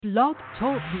Blog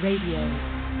Talk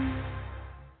Radio.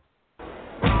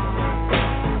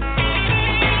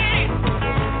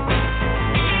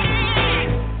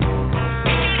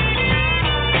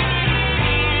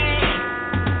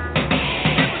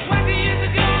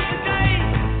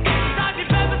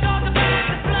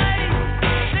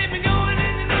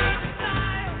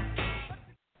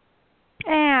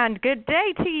 And good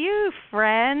day to you,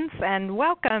 friends, and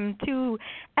welcome to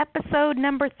episode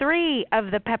number 3 of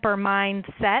the Pepper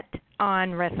Mindset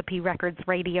on Recipe Records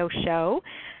radio show.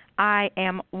 I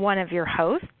am one of your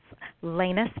hosts,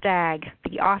 Lena Stagg,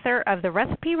 the author of the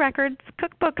Recipe Records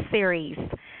cookbook series.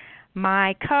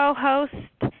 My co-host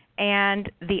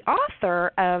and the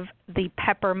author of the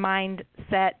Pepper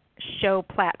Mindset show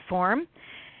platform,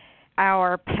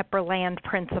 our Pepperland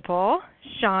principal,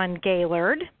 Sean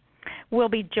Gaylord, will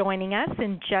be joining us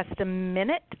in just a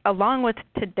minute, along with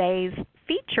today's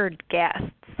featured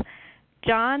guests,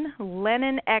 John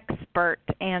Lennon expert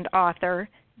and author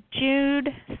Jude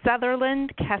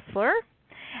Sutherland Kessler,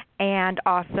 and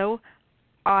also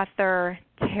author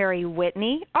Terry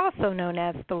Whitney, also known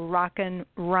as the Rockin'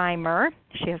 Rhymer.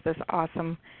 She has this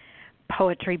awesome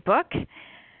poetry book.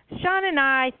 Sean and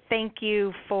I thank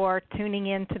you for tuning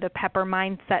in to the Pepper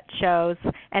Mindset shows,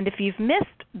 and if you've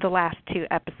missed the last 2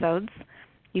 episodes,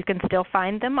 you can still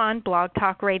find them on Blog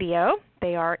Talk Radio.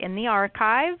 They are in the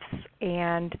archives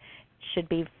and should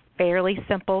be fairly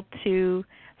simple to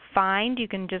find. You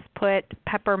can just put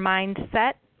Pepper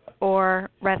Mindset or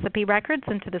Recipe Records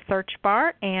into the search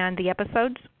bar, and the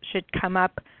episodes should come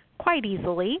up quite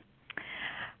easily.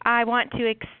 I want to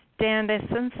extend a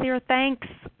sincere thanks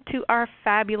to our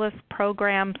fabulous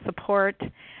program support,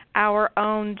 our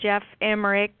own Jeff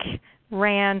Emmerich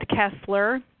Rand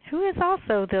Kessler, who is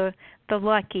also the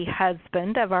lucky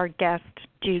husband of our guest,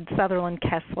 Jude Sutherland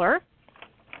Kessler.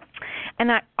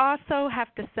 And I also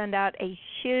have to send out a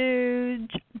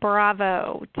huge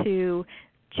bravo to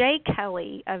Jay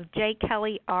Kelly of Jay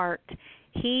Kelly Art.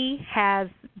 He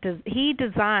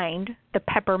designed the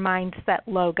Pepper Mindset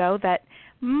logo that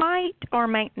might or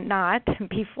might not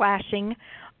be flashing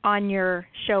on your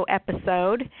show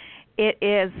episode. He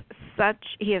is such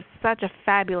a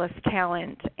fabulous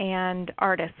talent and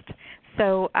artist.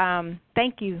 So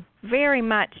thank you very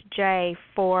much, Jay,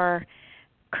 for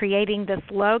creating this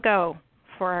logo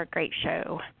for our great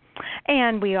show.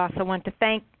 And we also want to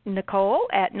thank Nicole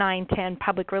at 910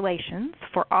 Public Relations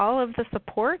for all of the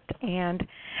support and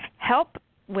help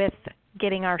with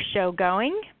getting our show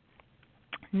going.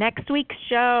 Next week's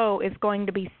show is going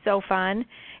to be so fun.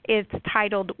 It's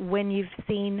titled When You've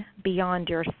Seen Beyond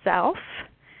Yourself,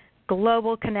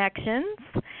 Global Connections.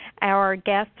 Our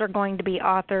guests are going to be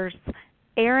authors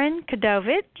Aaron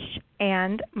Kadovich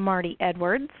and Marty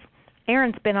Edwards.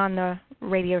 Aaron's been on the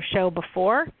radio show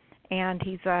before, and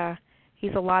he's a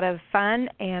lot of fun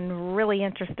and really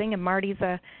interesting, and Marty's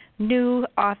a new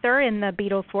author in the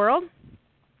Beatles world.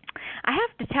 I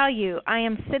have to tell you, I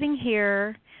am sitting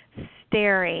here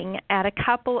staring at a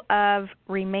couple of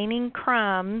remaining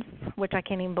crumbs, which I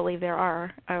can't even believe there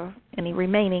are any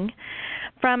remaining,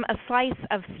 from a slice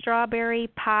of strawberry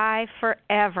pie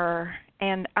forever.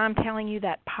 And I'm telling you,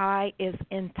 that pie is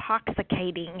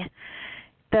intoxicating.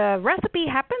 The recipe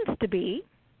happens to be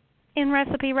in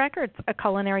Recipe Records, a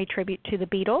culinary tribute to the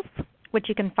Beatles, which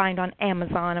you can find on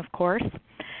Amazon, of course.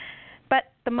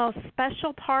 But the most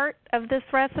special part of this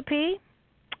recipe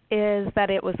is that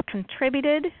it was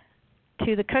contributed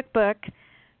to the cookbook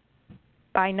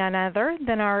by none other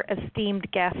than our esteemed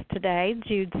guest today,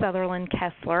 Jude Sutherland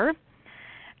Kessler.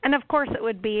 And of course it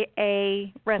would be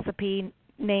a recipe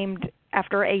named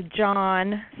after a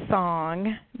John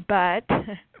song, but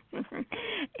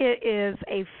it is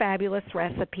a fabulous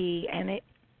recipe, and it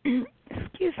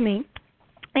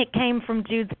it came from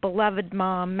Jude's beloved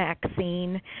mom,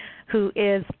 Maxine, who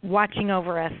is watching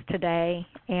over us today,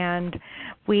 and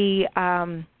we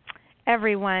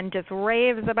everyone just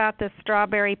raves about this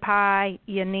strawberry pie.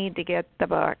 You need to get the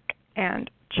book and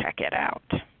check it out.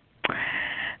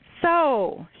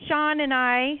 So, Sean and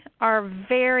I are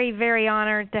very, very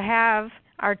honored to have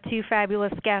our 2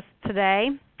 fabulous guests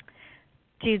today,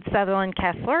 Jude Sutherland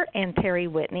Kessler and Terry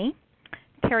Whitney.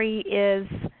 Terry is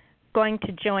going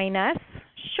to join us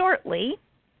shortly,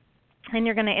 and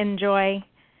you're going to enjoy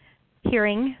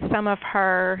hearing some of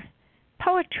her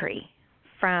poetry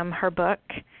from her book,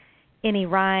 Any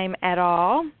Rhyme at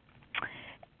All.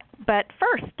 But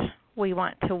first, we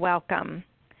want to welcome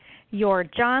your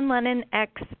John Lennon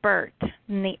expert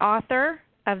and the author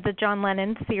of the John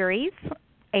Lennon series,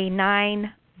 a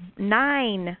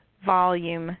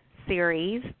 9-volume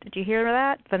series. Did you hear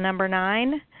that? The number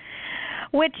 9.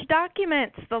 which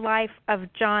documents the life of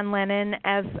John Lennon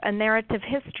as a narrative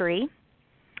history.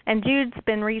 And Jude's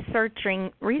been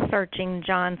researching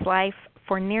John's life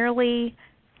for nearly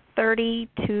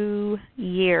 32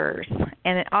 years.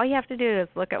 And all you have to do is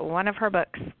look at one of her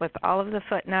books with all of the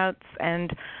footnotes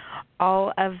and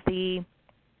all of the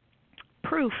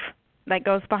proof that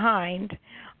goes behind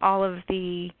all of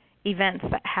the events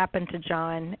that happened to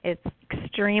John. It's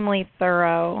extremely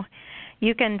thorough.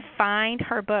 You can find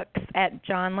her books at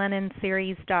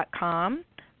johnlennonseries.com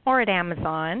or at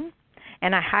Amazon,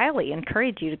 and I highly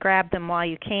encourage you to grab them while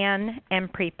you can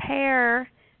and prepare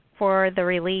for the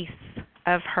release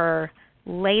of her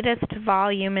latest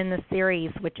volume in the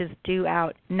series, which is due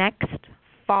out next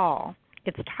fall.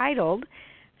 It's titled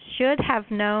Should Have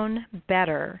Known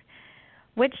Better,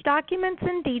 which documents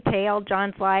in detail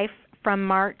John's life from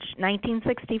March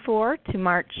 1964 to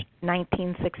March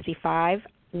 1965.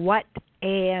 What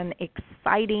an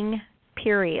exciting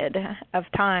period of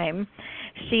time.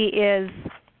 She is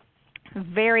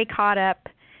very caught up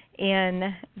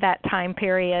in that time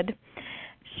period.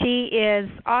 She is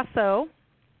also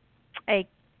a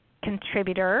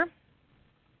contributor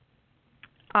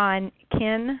on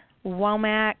Ken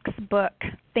Womack's book,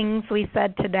 Things We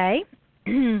Said Today.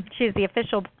 She's the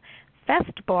official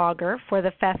Fest blogger for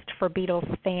the Fest for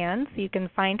Beatles fans. You can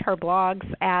find her blogs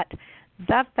at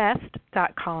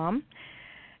thefest.com.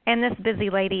 And this busy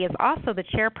lady is also the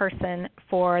chairperson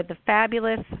for the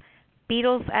fabulous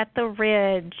Beatles at the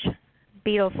Ridge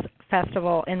Beatles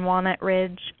Festival in Walnut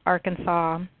Ridge,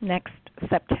 Arkansas, next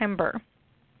September.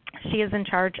 She is in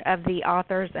charge of the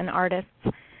Authors and Artists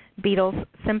Beatles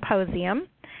Symposium.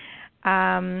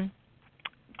 Our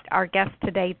guest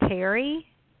today, Terry,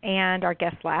 and our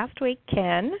guest last week,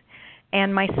 Ken,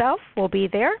 and myself will be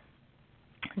there.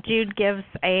 Jude gives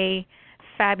a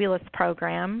fabulous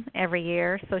program every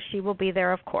year, so she will be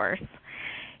there, of course.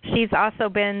 She's also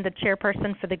been the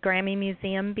chairperson for the Grammy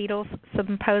Museum Beatles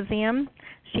Symposium.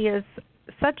 She is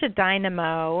such a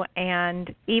dynamo,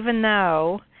 and even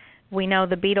though we know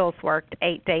the Beatles worked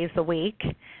 8 days a week,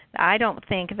 I don't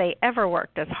think they ever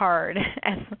worked as hard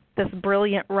as this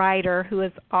brilliant writer, who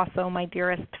is also my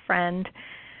dearest friend,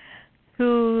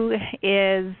 who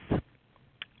is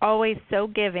always so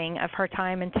giving of her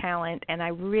time and talent, and I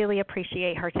really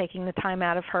appreciate her taking the time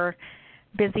out of her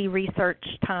busy research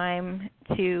time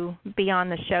to be on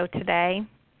the show today.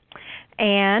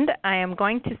 And I am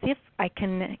going to see if I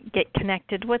can get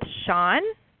connected with Sean.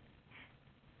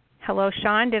 Hello,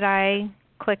 Sean. Did I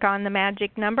click on the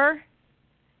magic number?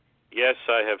 Yes,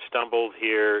 I have stumbled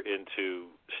here into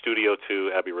Studio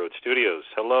 2, Abbey Road Studios.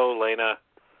 Hello, Lena.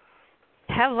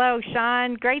 Hello,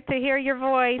 Sean. Great to hear your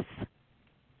voice.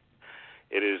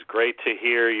 It is great to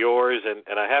hear yours,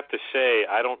 and I have to say,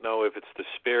 I don't know if it's the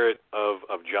spirit of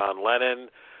John Lennon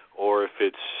or if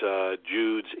it's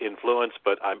Jude's influence,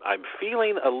 but I'm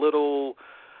feeling a little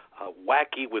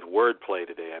wacky with wordplay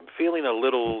today. I'm feeling a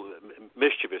little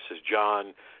mischievous as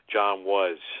John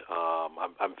was.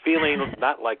 I'm feeling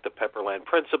not like the Pepperland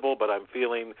principal, but I'm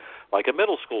feeling like a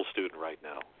middle school student right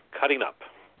now, cutting up.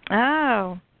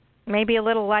 Oh, maybe a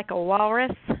little like a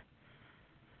walrus.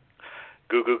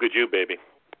 Goo goo goo baby.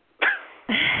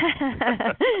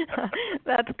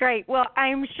 That's great. Well,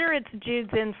 I'm sure it's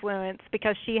Jude's influence,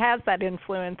 because she has that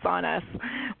influence on us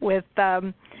with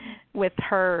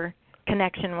her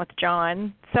connection with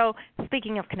John. So,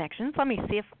 speaking of connections, let me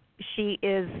see if she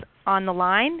is on the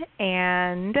line.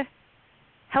 And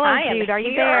hello, Jude. Are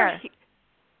you there?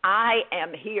 I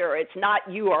am here. It's not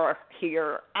you are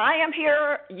here. I am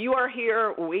here. You are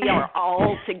here. We are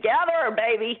all together,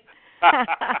 baby.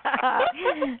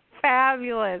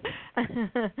 Fabulous.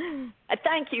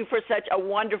 Thank you for such a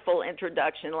wonderful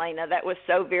introduction, Lena. That was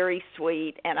so very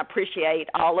sweet, and I appreciate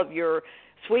all of your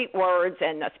sweet words,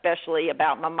 and especially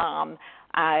about my mom.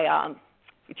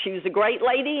 She was a great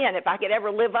lady, and if I could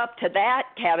ever live up to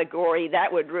that category,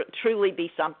 that would truly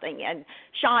be something. And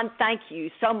Sean, thank you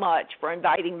so much for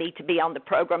inviting me to be on the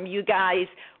program. You guys,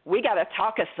 we got to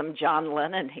talk of some John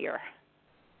Lennon here.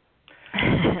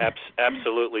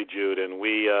 Absolutely, Jude, and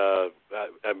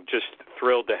I'm just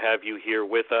thrilled to have you here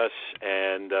with us.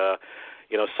 And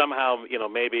somehow,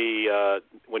 maybe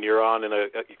when you're on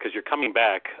because you're coming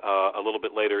back a little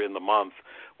bit later in the month,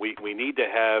 we need to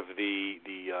have the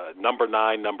number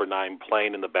nine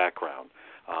playing in the background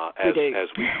as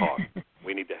we talk.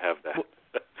 We need to have that.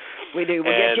 We do.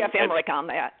 We'll get Jeff Emmerich on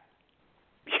that.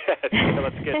 Yes,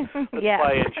 let's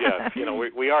play in Jeff.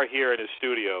 We are here in his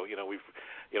studio.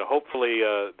 Hopefully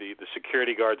the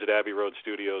security guards at Abbey Road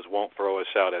Studios won't throw us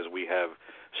out, as we have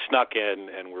snuck in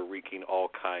and we're wreaking all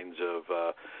kinds of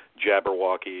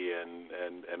jabberwocky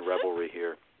and revelry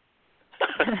here.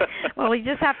 Well, we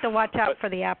just have to watch out for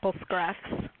the apple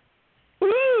scruffs. Woo,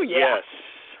 yeah.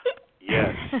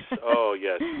 Yes. Oh,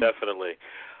 yes, definitely.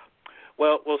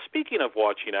 Well, speaking of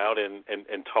watching out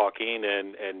and talking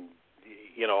and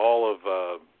all of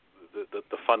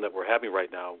the fun that we're having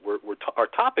right now, our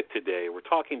topic today, we're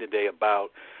talking today about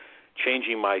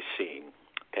changing my scene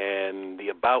and the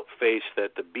about face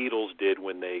that the Beatles did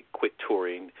when they quit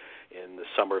touring in the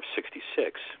summer of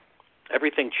 '66.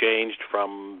 Everything changed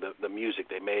from the music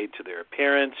they made to their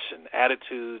appearance and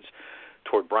attitudes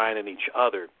toward Brian and each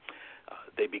other.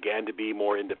 They began to be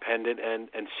more independent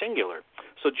and singular.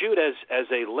 So, Jude, as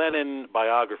a Lennon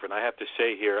biographer, and I have to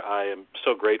say here, I am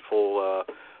so grateful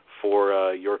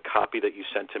for your copy that you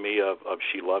sent to me of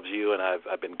She Loves You, and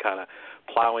I've been kind of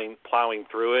plowing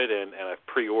through it, and I've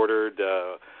pre-ordered,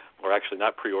 or actually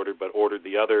not pre-ordered, but ordered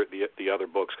the other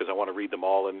books because I want to read them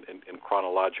all in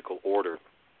chronological order.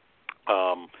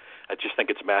 I just think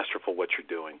it's masterful what you're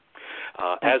doing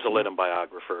as a Lennon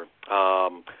biographer.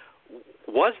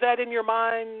 Was that in your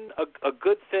mind a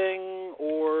good thing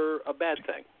or a bad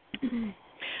thing?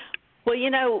 Well,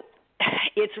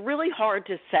 it's really hard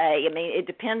to say. I mean, it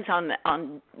depends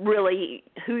on really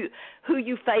who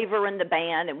you favor in the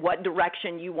band and what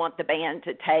direction you want the band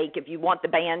to take. If you want the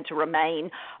band to remain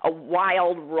a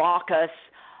wild, raucous,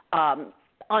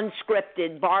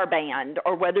 unscripted bar band,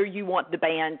 or whether you want the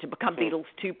band to become Beatles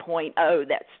 2.0,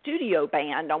 that studio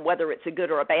band, on whether it's a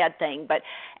good or a bad thing. But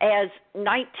as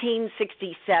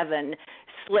 1967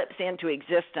 slips into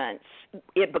existence,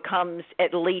 it becomes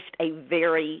at least a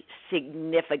very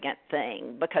significant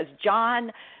thing because John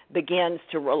begins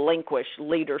to relinquish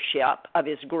leadership of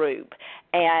his group.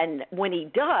 And when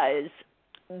he does,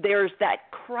 there's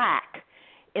that crack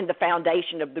in the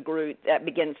foundation of the group that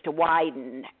begins to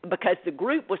widen because the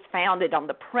group was founded on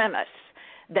the premise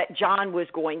that John was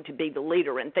going to be the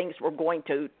leader and things were going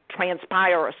to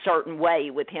transpire a certain way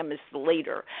with him as the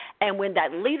leader. And when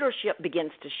that leadership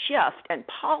begins to shift and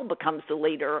Paul becomes the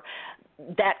leader,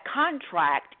 that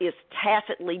contract is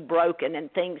tacitly broken and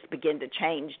things begin to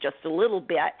change just a little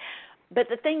bit. But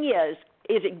the thing is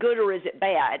it good or is it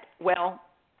bad? Well,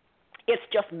 it's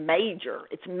just major.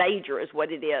 It's major is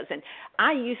what it is. And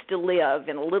I used to live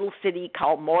in a little city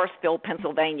called Morrisville,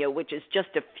 Pennsylvania, which is just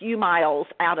a few miles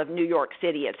out of New York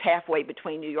City. It's halfway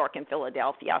between New York and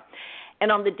Philadelphia.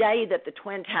 And on the day that the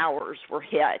Twin Towers were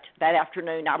hit, that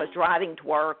afternoon, I was driving to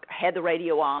work, had the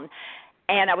radio on,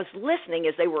 and I was listening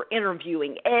as they were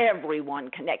interviewing everyone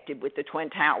connected with the Twin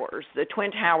Towers. The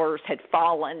Twin Towers had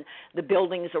fallen, the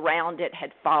buildings around it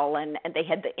had fallen, and they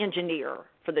had the engineer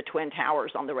for the Twin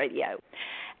Towers on the radio.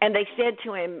 And they said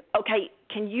to him, okay,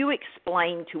 can you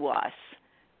explain to us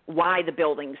why the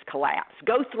buildings collapsed?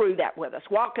 Go through that with us.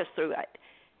 Walk us through it.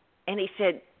 And he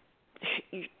said,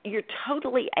 you're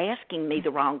totally asking me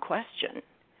the wrong question.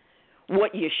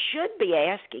 What you should be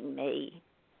asking me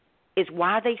is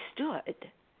why they stood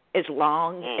as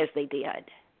long as they did.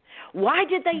 Why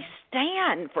did they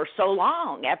stand for so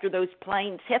long after those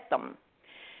planes hit them?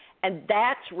 And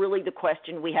that's really the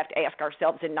question we have to ask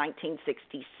ourselves in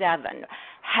 1967.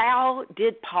 How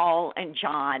did Paul and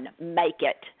John make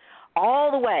it all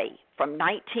the way from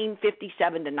 1957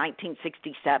 to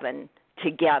 1967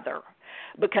 together?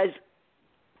 Because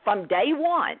from day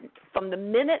one, from the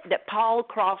minute that Paul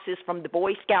crosses from the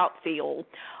Boy Scout field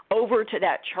over to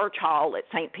that church hall at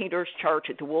St. Peter's Church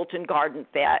at the Woolton Garden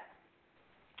Fete,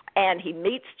 and he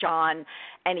meets John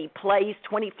and he plays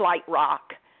 20 Flight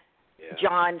Rock,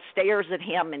 John stares at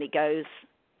him and he goes,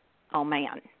 oh,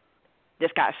 man,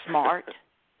 this guy's smart.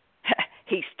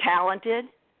 He's talented,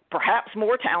 perhaps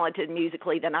more talented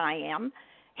musically than I am.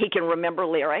 He can remember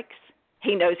lyrics.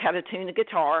 He knows how to tune a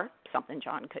guitar, something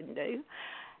John couldn't do.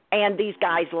 And these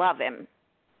guys love him.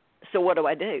 So what do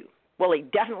I do? Well, he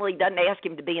definitely doesn't ask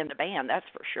him to be in the band, that's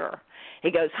for sure. He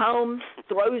goes home,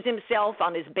 throws himself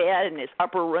on his bed in his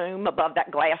upper room above that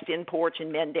glassed-in porch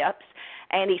in Mendips,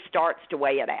 and he starts to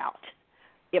weigh it out.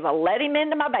 If I let him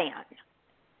into my band,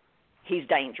 he's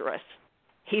dangerous.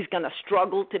 He's going to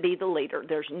struggle to be the leader.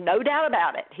 There's no doubt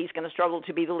about it. He's going to struggle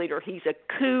to be the leader. He's a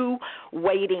coup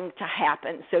waiting to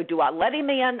happen. So do I let him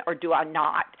in or do I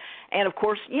not? And, of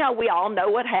course, we all know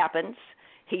what happens.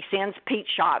 He sends Pete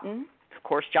Shotton. Of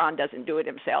course, John doesn't do it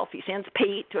himself. He sends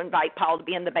Pete to invite Paul to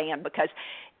be in the band because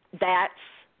that's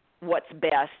what's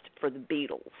best for the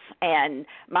Beatles. And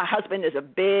my husband is a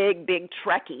big, big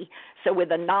Trekkie. So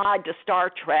with a nod to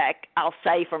Star Trek, I'll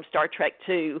say from Star Trek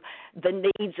 2, the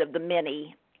needs of the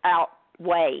many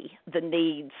outweigh the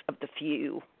needs of the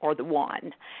few or the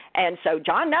one. And so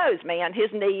John knows, man, his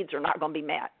needs are not going to be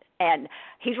met. And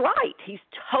he's right. He's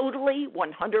totally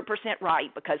 100%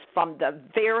 right, because from the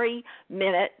very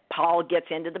minute Paul gets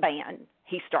into the band,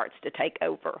 he starts to take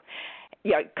over.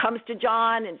 You know, comes to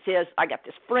John and says, I got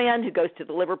this friend who goes to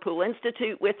the Liverpool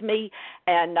Institute with me,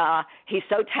 and he's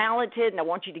so talented, and I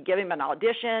want you to give him an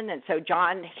audition. And so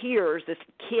John hears this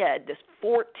kid, this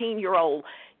 14-year-old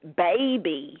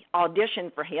baby,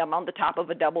 audition for him on the top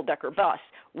of a double-decker bus.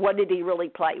 What did he really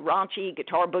play? Raunchy,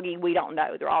 guitar boogie? We don't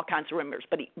know. There are all kinds of rumors.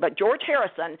 But George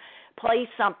Harrison plays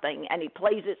something, and he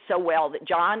plays it so well that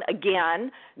John,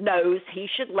 again, knows he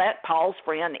should let Paul's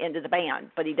friend into the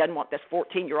band, but he doesn't want this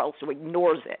 14-year-old, so he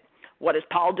ignores it. What does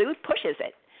Paul do? He pushes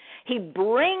it. He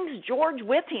brings George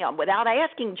with him without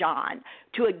asking John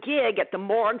to a gig at the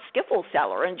Morgue Skiffle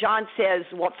Cellar, and John says,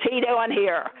 what's he doing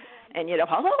here? And, you know,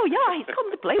 oh, yeah, he's come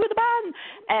to play with the band.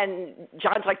 And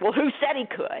John's like, well, who said he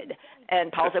could?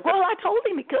 And Paul's like, well, I told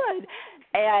him he could.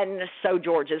 And so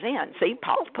George is in. See,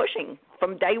 Paul's pushing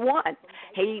from day one.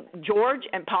 George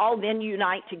and Paul then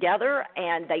unite together,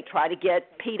 and they try to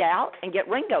get Pete out and get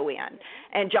Ringo in.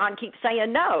 And John keeps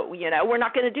saying, no, you know, we're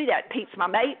not going to do that. Pete's my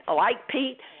mate. I like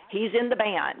Pete. He's in the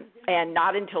band. And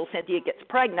not until Cynthia gets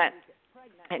pregnant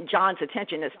and John's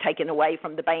attention is taken away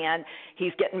from the band.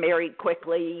 He's getting married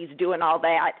quickly. He's doing all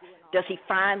that. Does he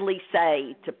finally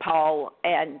say to Paul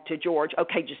and to George,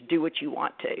 okay, just do what you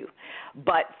want to?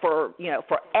 But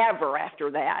forever after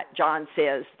that, John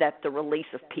says that the release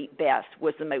of Pete Best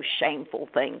was the most shameful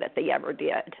thing that they ever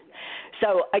did.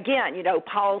 So, again, you know,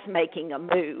 Paul's making a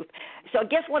move. So I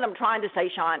guess what I'm trying to say,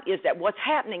 Sean, is that what's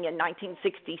happening in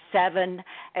 1967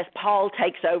 as Paul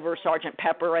takes over Sgt.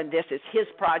 Pepper, and this is his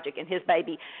project and his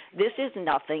baby, this is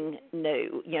nothing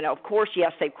new. You know, of course,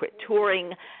 yes, they've quit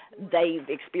touring. They've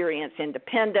experienced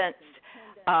independence.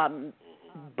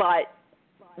 But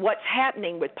what's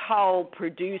happening with Paul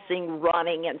producing,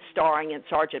 running, and starring in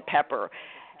Sgt. Pepper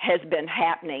has been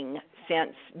happening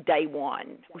since day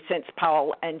one, since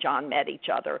Paul and John met each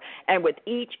other. And with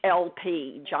each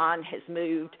LP, John has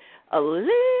moved a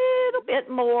little bit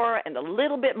more and a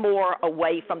little bit more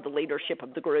away from the leadership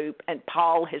of the group, and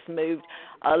Paul has moved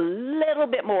a little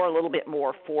bit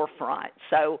more forefront.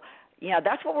 So, yeah,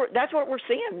 that's what we're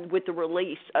seeing with the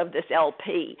release of this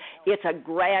LP. It's a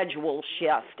gradual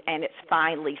shift, and it's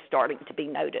finally starting to be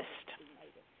noticed.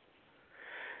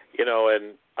 You know,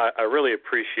 and I really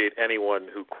appreciate anyone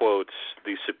who quotes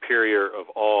the superior of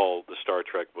all the Star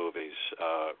Trek movies,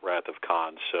 Wrath of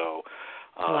Khan. So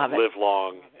live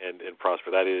long and prosper.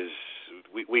 That is,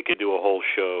 we could do a whole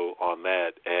show on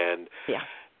that. And yeah.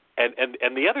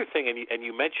 And the other thing, and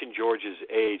you mentioned George's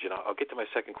age, and I'll get to my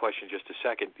second question in just a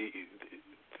second.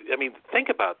 I mean, think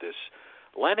about this.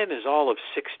 Lennon is all of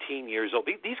 16 years old.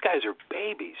 These guys are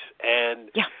babies, and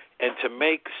to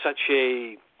make such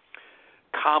a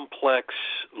complex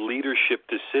leadership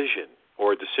decision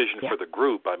or a decision for the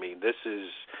group. I mean, this is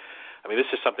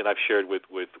something I've shared with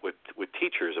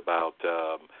teachers about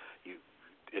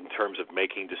in terms of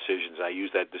making decisions. I use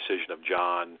that decision of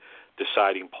John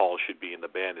deciding Paul should be in the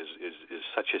band is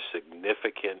such a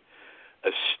significant,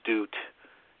 astute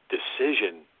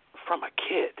decision from a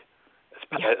kid.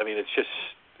 I mean,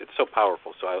 it's so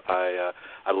powerful. So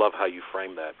I love how you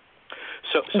frame that.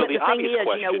 So the obvious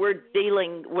question, you know, we're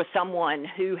dealing with someone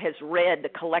who has read the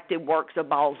collected works of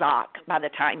Balzac by the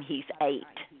time he's 8.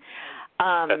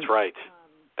 That's right.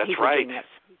 That's right. A genius.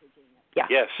 Yeah.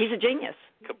 Yes. He's a genius.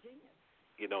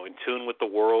 You know, in tune with the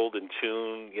world, in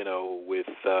tune, you know, with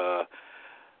a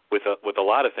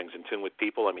lot of things, in tune with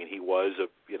people. I mean, he was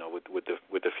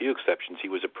with a few exceptions, he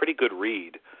was a pretty good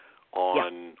read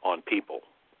on people,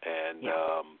 and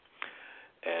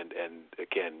and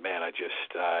again, man,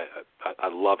 I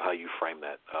love how you frame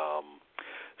that.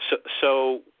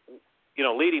 So you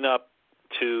know, leading up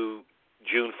to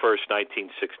June 1st,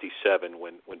 1967,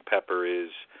 when Pepper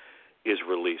is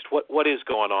released, what is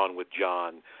going on with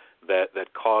John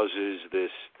that causes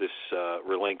this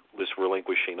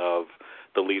relinquishing of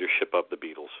the leadership of the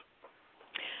Beatles?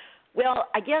 Well,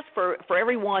 I guess for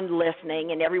everyone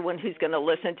listening and everyone who's going to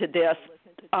listen to this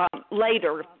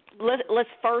later, let's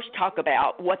first talk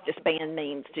about what this band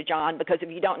means to John, because if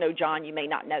you don't know John, you may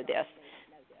not know this.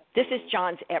 This is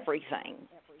John's everything.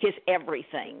 His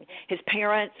everything. His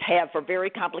parents have, for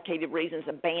very complicated reasons,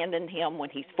 abandoned him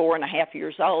when he's 4.5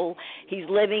 years old. He's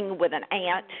living with an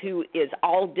aunt who is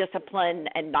all discipline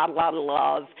and not a lot of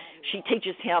love. She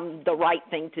teaches him the right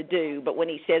thing to do, but when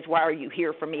he says, why are you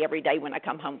here for me every day when I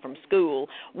come home from school,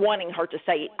 wanting her to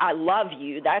say, I love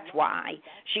you, that's why,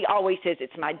 she always says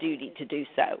it's my duty to do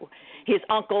so. His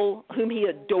uncle, whom he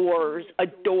adores,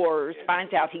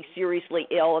 finds out he's seriously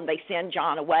ill, and they send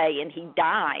John away, and he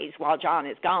dies while John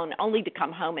is gone. gone only to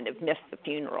come home and have missed the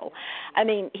funeral. I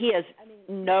mean, he has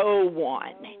no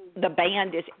one. The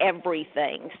band is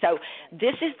everything. So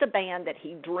this is the band that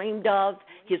he dreamed of.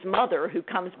 His mother, who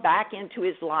comes back into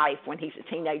his life when he's a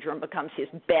teenager and becomes his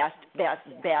best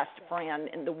friend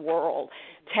in the world,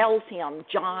 tells him,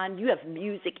 John, you have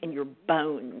music in your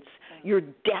bones. You're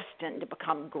destined to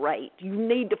become great. You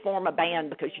need to form a band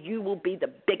because you will be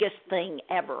the biggest thing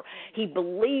ever. He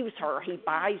believes her. He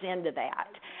buys into that.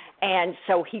 And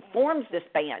so he forms this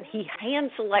band. He hand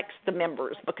selects the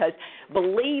members because,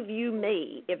 believe you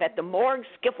me, if at the Morgue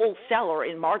Skiffle Cellar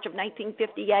in March of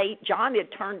 1958, John had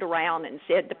turned around and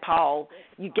said to Paul,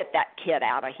 you get that kid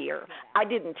out of here. I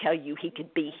didn't tell you he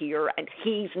could be here, and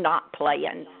he's not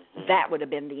playing. That would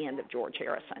have been the end of George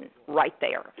Harrison right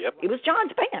there. Yep. It was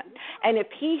John's band. And if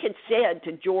he had said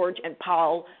to George and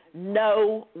Paul,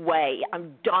 no way,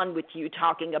 I'm done with you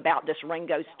talking about this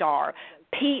Ringo Starr,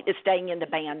 Pete is staying in the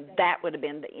band, that would have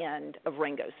been the end of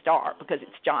Ringo Starr because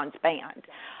it's John's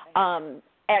band.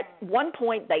 At one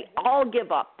point, they all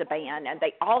give up the band, and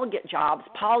they all get jobs.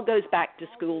 Paul goes back to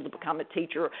school to become a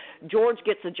teacher. George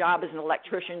gets a job as an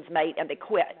electrician's mate, and they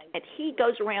quit. And he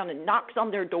goes around and knocks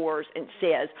on their doors and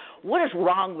says, what is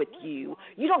wrong with you?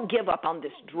 You don't give up on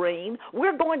this dream.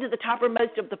 We're going to the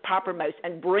toppermost of the poppermost,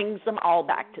 and brings them all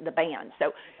back to the band.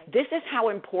 So this is how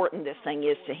important this thing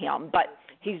is to him. But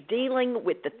he's dealing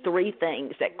with the three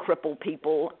things that cripple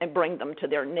people and bring them to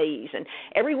their knees. And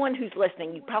everyone who's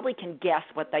listening, you probably can guess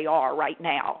what they are right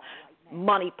now.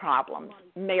 Money problems,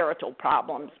 marital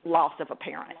problems, loss of a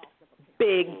parent.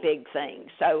 Big things.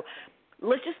 So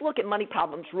let's just look at money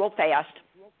problems real fast.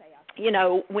 You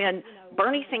know, when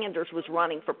Bernie Sanders was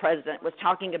running for president, was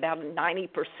talking about a 90%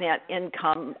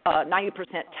 income, 90%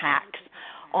 tax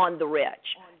on the rich.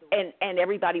 And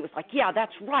everybody was like, yeah,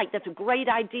 that's right. That's a great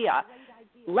idea.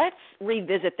 Let's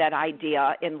revisit that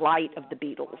idea in light of the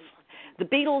Beatles. The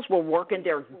Beatles were working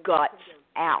their guts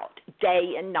out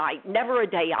day and night, never a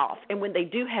day off. And when they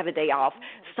do have a day off,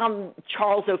 some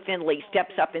Charles O'Finley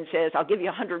steps up and says, I'll give you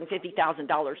 $150,000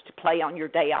 to play on your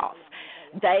day off.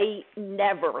 They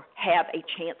never have a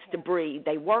chance to breathe.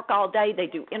 They work all day. They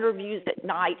do interviews at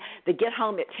night. They get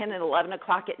home at 10 and 11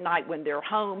 o'clock at night when they're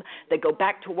home. They go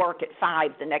back to work at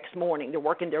 5 the next morning. They're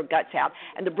working their guts out.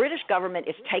 And the British government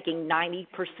is taking 90%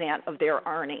 of their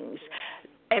earnings.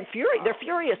 And they're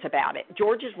furious about it.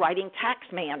 George is writing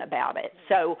Taxman about it.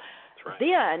 So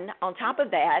then, on top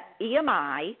of that,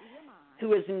 EMI,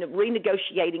 who is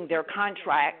renegotiating their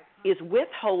contract, is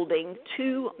withholding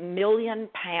 £2 million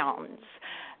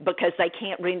because they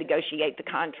can't renegotiate the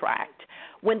contract.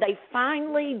 When they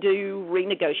finally do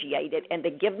renegotiate it and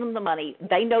they give them the money,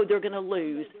 they know they're going to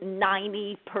lose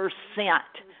 90%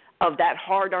 of that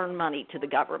hard-earned money to the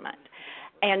government.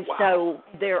 And so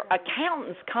their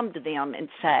accountants come to them and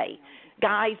say,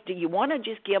 guys, do you want to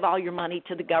just give all your money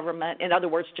to the government? In other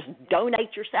words, just donate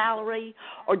your salary,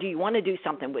 or do you want to do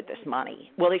something with this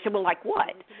money? Well, they said, well, like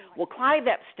what? Well, Clive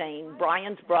Epstein,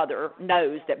 Brian's brother,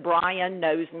 knows that Brian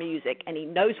knows music, and he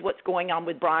knows what's going on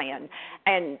with Brian,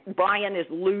 and Brian is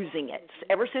losing it.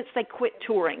 Ever since they quit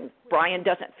touring, Brian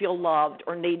doesn't feel loved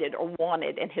or needed or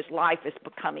wanted, and his life is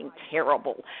becoming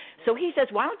terrible. So he says,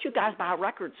 why don't you guys buy a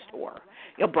record store?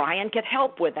 You know, Brian could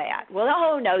help with that. Well,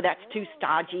 oh, no, that's too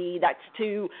stodgy. That's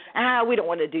too, we don't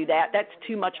want to do that. That's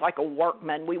too much like a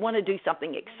workman. We want to do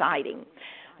something exciting.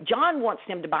 John wants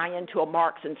them to buy into a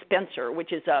Marks and Spencer,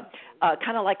 which is a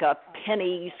kind of like a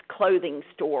Penny's clothing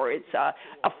store. It's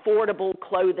affordable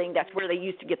clothing. That's where they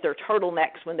used to get their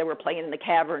turtlenecks when they were playing in the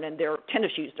cavern, and their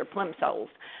tennis shoes, their plimsolls.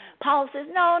 Paul says,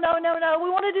 no, we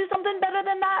want to do something better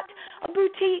than that, a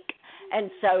boutique. And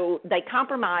so they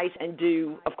compromise and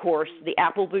do, of course, the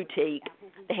Apple Boutique.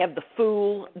 They have the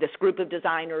Fool, this group of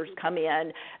designers come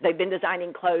in. They've been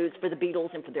designing clothes for the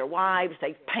Beatles and for their wives.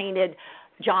 They've painted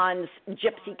John's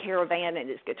gypsy caravan and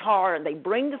his guitar, and they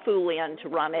bring the Fool in to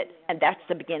run it, and that's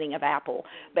the beginning of Apple.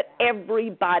 But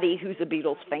everybody who's a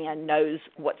Beatles fan knows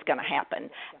what's going to happen.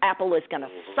 Apple is going to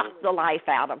suck the life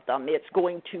out of them. It's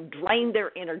going to drain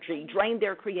their energy, drain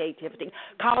their creativity,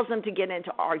 cause them to get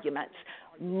into arguments.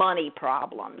 Money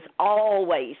problems,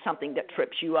 always something that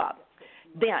trips you up.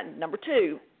 Then, number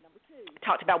two,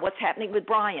 talked about what's happening with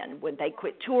Brian. When they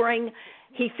quit touring,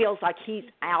 he feels like he's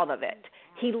out of it.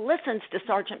 He listens to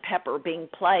Sgt. Pepper being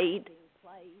played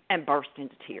and bursts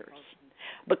into tears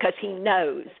because he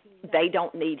knows they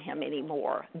don't need him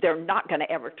anymore. They're not going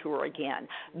to ever tour again.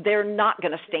 They're not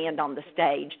going to stand on the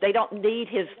stage. They don't need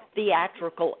his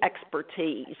theatrical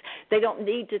expertise. They don't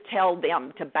need to tell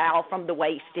them to bow from the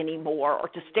waist anymore or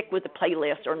to stick with the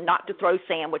playlist or not to throw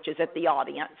sandwiches at the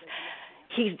audience.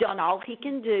 He's done all he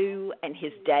can do, and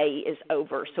his day is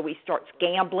over. So he starts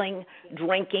gambling,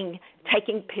 drinking,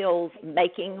 taking pills,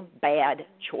 making bad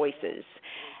choices.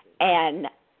 And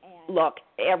look,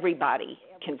 everybody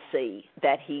can see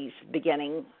that he's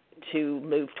beginning to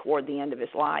move toward the end of his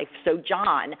life. So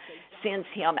John sends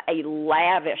him a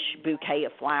lavish bouquet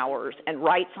of flowers and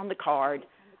writes on the card,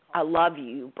 "I love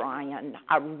you, Brian.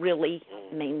 I really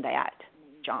mean that,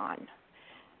 John."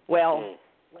 Well,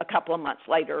 a couple of months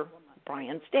later,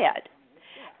 Brian's dead.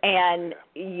 And,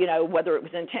 you know, whether it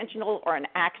was intentional or an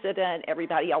accident,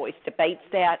 everybody always debates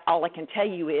that. All I can tell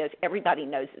you is everybody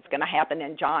knows it's going to happen.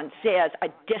 And John says, I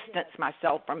distanced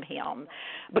myself from him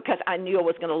because I knew I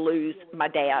was going to lose my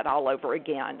dad all over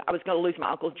again. I was going to lose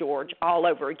my Uncle George all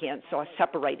over again, so I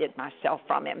separated myself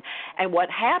from him. And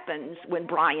what happens when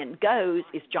Brian goes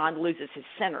is John loses his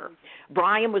center.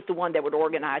 Brian was the one that would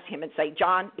organize him and say,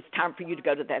 John, it's time for you to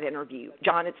go to that interview.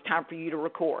 John, it's time for you to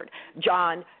record.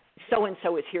 John,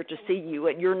 so-and-so is here to see you,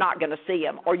 and you're not going to see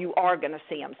him, or you are going to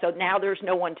see him. So now there's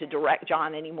no one to direct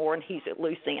John anymore, and he's at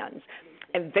loose ends.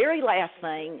 And very last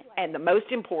thing, and the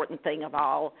most important thing of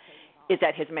all, is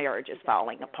that his marriage is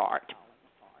falling apart.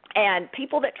 And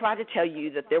people that try to tell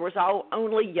you that there was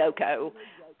only Yoko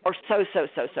are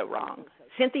so wrong.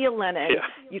 Cynthia Lennon,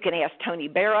 You can ask Tony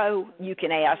Barrow, you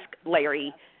can ask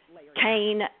Larry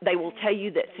Kane. They will tell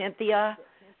you that Cynthia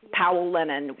Powell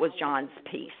Lennon was John's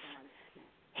piece.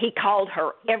 He called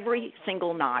her every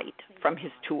single night from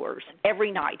his tours,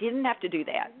 every night. He didn't have to do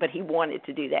that, but he wanted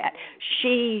to do that.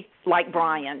 She, like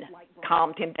Brian,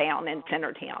 calmed him down and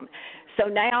centered him. So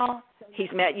now he's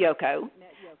met Yoko,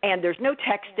 and there's no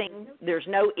texting, there's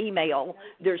no email,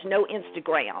 there's no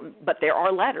Instagram, but there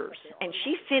are letters. And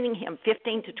she's sending him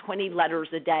 15 to 20 letters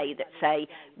a day that say,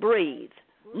 breathe,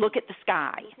 look at the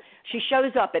sky. She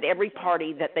shows up at every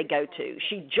party that they go to.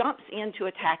 She jumps into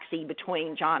a taxi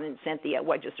between John and Cynthia,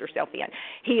 wedges herself in.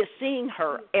 He is seeing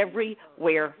her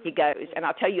everywhere he goes. And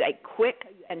I'll tell you a quick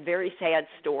and very sad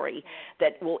story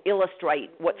that will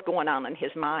illustrate what's going on in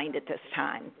his mind at this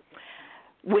time.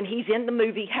 When he's in the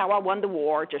movie How I Won the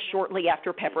War, just shortly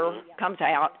after Pepper comes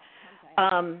out,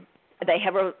 they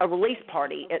have a release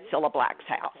party at Cilla Black's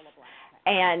house.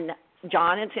 And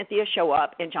John and Cynthia show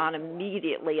up, and John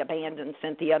immediately abandons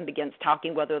Cynthia and begins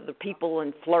talking with other people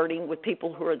and flirting with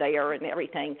people who are there and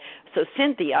everything. So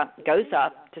Cynthia goes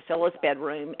up to Cilla's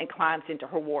bedroom and climbs into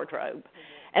her wardrobe.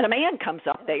 And a man comes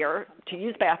up there to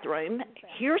use the bathroom,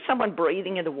 hears someone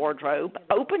breathing in the wardrobe,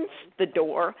 opens the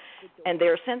door, and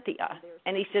there's Cynthia.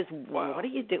 And he says, well, what are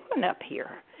you doing up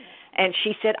here? And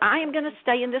she said, I am going to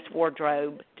stay in this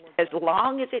wardrobe as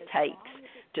long as it takes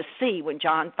to see when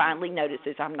John finally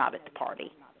notices I'm not at the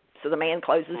party. So the man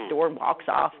closes the door and walks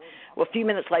off. Well, a few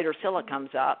minutes later, Cilla comes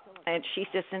up, and she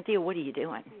says, Cynthia, what are you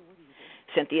doing?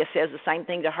 Cynthia says the same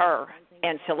thing to her,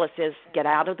 and Cilla says, get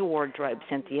out of the wardrobe,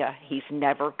 Cynthia. He's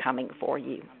never coming for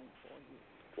you.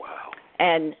 Wow.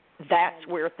 And that's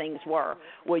where things were.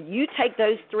 Well, you take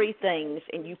those three things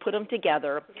and you put them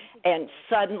together, and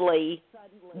suddenly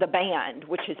the band,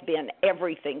 which has been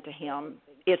everything to him,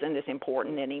 isn't as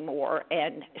important anymore.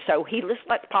 And so he just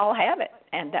lets Paul have it,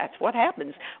 and that's what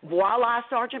happens. Voila,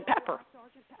 Sgt. Pepper.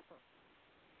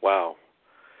 Wow.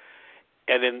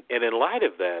 And in light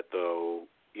of that, though,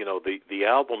 you know, the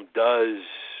album does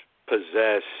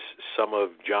possess some of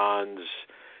John's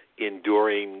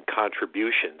enduring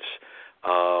contributions.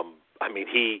 I mean,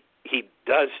 he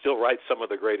does still write some of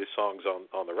the greatest songs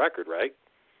on the record, right?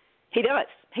 He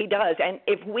does. And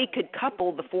if we could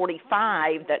couple the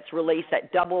 45 that's released,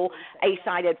 that double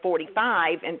A-sided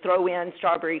 45, and throw in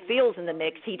Strawberry Fields in the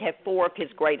mix, he'd have four of his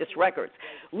greatest records.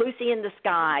 Lucy in the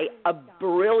Sky, a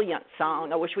brilliant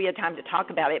song. I wish we had time to talk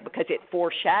about it because it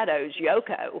foreshadows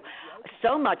Yoko.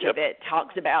 So much of it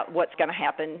talks about what's going to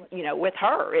happen, you know, with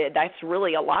her. That's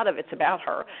really a lot of it's about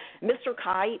her. Mr.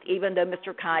 Kite, even though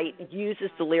Mr. Kite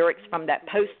uses the lyrics from that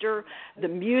poster, the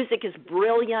music is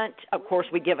brilliant. Of course,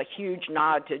 we give a huge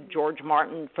nod to George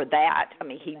Martin for that. I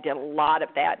mean, he did a lot of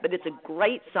that, but it's a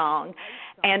great song.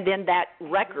 And then that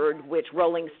record, which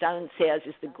Rolling Stone says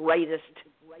is the greatest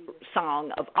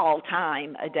song of all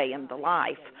time, A Day in the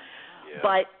Life.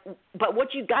 Yeah. But what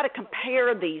you've got to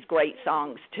compare these great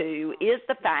songs to is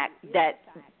the fact that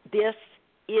this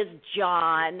is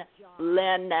John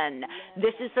Lennon.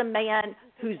 This is a man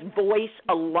whose voice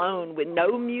alone, with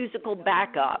no musical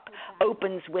backup,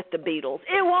 opens with the Beatles.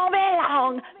 It won't be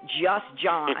long, just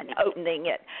John opening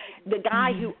it. The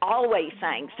guy who always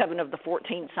sang 7 of the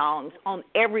 14 songs on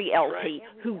every LP,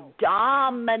 who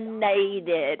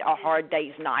dominated A Hard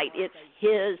Day's Night. It's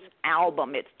his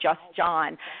album. It's just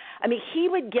John. I mean, he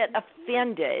would get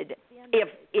offended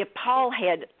if Paul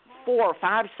had 4 or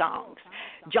 5 songs.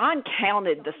 John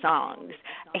counted the songs.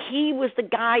 He was the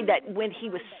guy that when he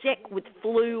was sick with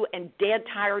flu and dead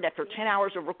tired after 10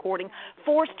 hours of recording,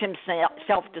 forced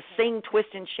himself to sing, twist,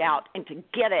 and shout and to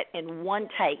get it in one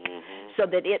take so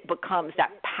that it becomes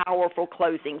that powerful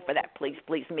closing for that Please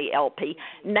Please Me LP.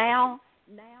 Now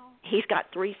he's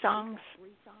got 3 songs.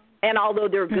 And although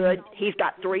they're good, he's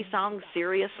got 3 songs,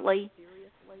 seriously.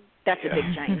 That's a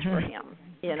big change for him,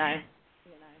 you know.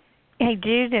 Hey,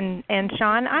 Jude and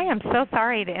Sean, I am so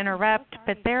sorry to interrupt,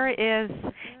 but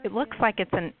it looks like it's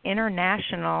an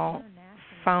international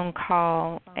phone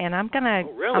call, and I'm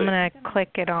gonna click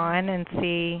it on and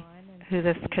see who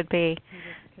this could be.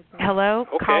 Hello,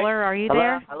 okay. Caller, are you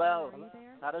there? Hello.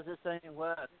 How does this thing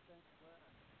work?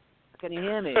 Can you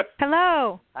hear me?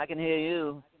 Hello. I can hear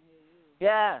you.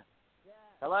 Yeah.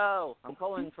 Hello. I'm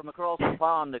calling from across the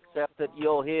pond, except that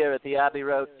you're here at the Abbey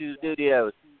Road 2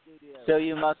 studios. So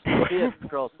you must be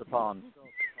across the pond.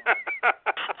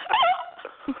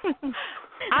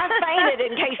 I fainted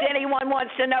in case anyone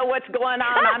wants to know what's going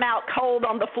on. I'm out cold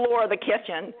on the floor of the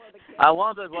kitchen. I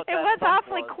wondered what It that was thump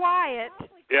awfully was. quiet.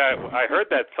 Yeah, I heard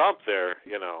that thump there,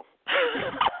 you know.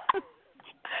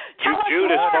 Tell us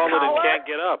Jude is more, fallen and caller. can't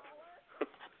get up.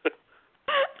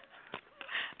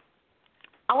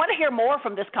 I want to hear more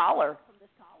from this caller.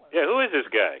 Yeah, who is this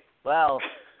guy? Well,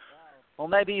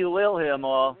 maybe you will hear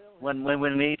more when we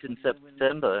meet in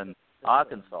September in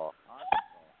Arkansas.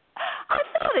 I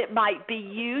thought it might be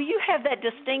you. You have that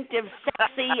distinctive,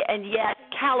 sexy, and yet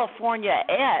California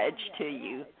edge to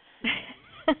you.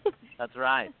 That's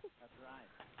right.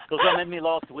 Because I'm in me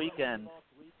last weekend.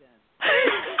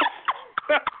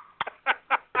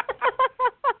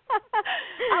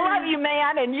 I love you,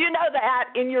 man, and you know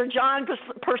that in your John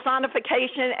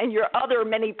personification and your other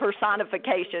many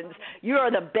personifications. You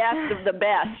are the best of the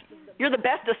best. You're the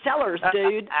best of sellers,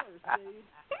 dude.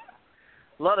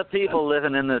 A lot of people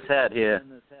living in this head here.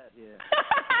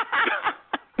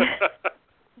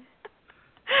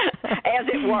 As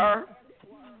it were.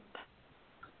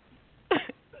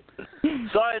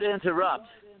 Sorry to interrupt.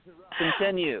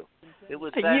 Continue. It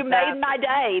was fantastic. You made my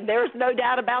day. There's no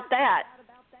doubt about that.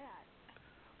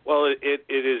 Well, it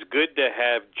is good to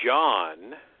have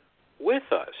John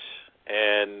with us,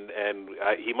 and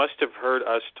he must have heard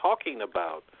us talking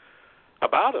about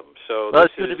him. So Well,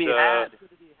 this it's good is to be had.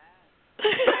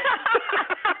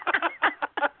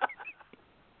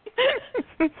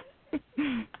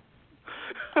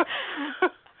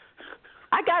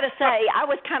 I got to say, I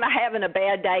was kind of having a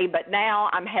bad day, but now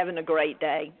I'm having a great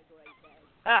day.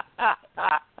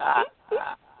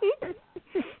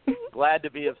 Glad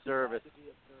to be of service.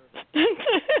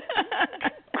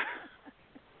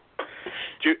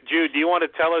 Jude, do you want to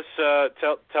tell us,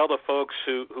 tell the folks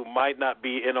who might not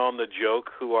be in on the joke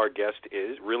who our guest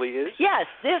really is? Yes,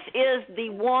 this is the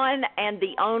one and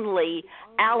the only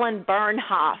Alan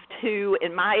Bernhoft, who,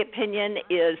 in my opinion,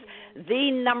 is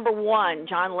the number one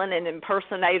John Lennon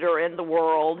impersonator in the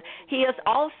world. He is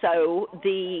also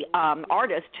the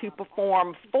artist to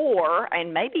perform 4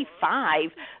 and maybe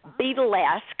 5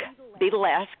 Beatlesque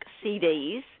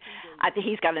CDs. I think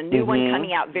he's got a new one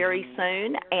coming out very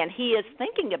soon, and he is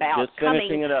thinking about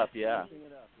finishing it up, yeah.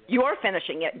 You are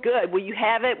finishing it. Good. Will you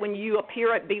have it when you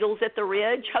appear at Beatles at the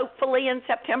Ridge, hopefully in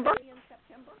September?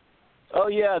 Oh,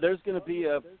 yeah, there's going to be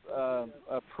a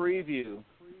preview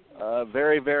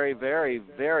very, very, very,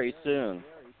 very soon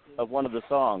of one of the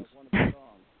songs.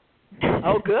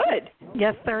 Oh, good.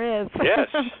 Yes, there is. Yes,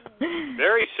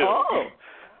 very soon.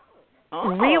 Oh,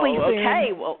 really soon.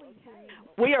 Okay, well,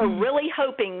 we are really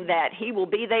hoping that he will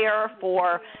be there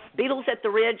for Beatles at the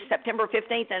Ridge, September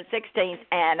 15th and 16th,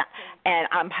 and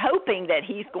I'm hoping that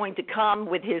he's going to come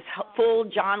with his full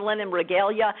John Lennon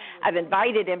regalia. I've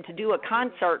invited him to do a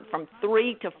concert from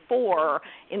 3 to 4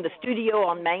 in the studio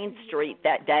on Main Street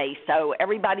that day, so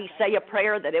everybody say a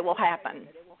prayer that it will happen.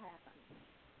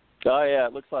 Oh, yeah,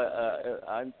 it looks like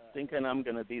I'm thinking I'm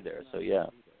going to be there, so yeah.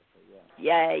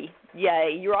 Yay,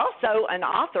 yay. You're also an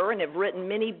author and have written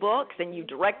many books, and you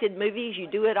directed movies. You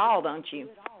do it all, don't you?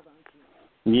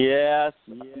 Yes,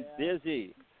 I'm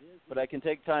busy, but I can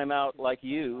take time out like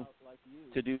you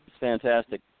to do this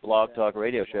fantastic blog talk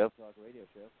radio show.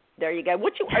 There you go.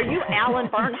 Are you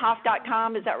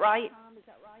AlanBernhoft.com, is that right?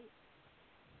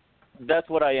 That's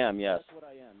what I am, yes.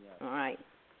 All right.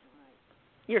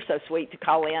 You're so sweet to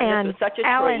call in. And this is such a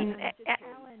Alan, treat.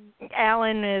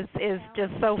 Alan is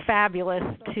just so fabulous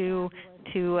to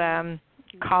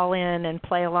call in and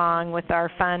play along with our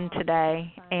fun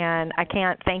today. And I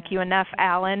can't thank you enough,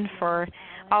 Alan, for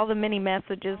all the many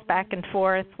messages back and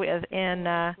forth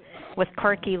with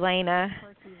Corky Lena.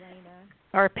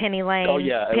 Or Penny Lane. Oh,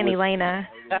 yeah. Penny Lena.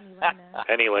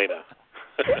 Penny Lena.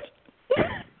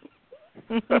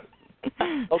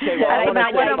 Okay, well, I want to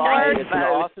say bye. It's an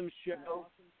awesome show,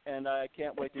 and I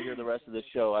can't wait to hear the rest of the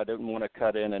show. I didn't want to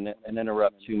cut in and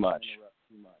interrupt too much.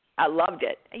 I loved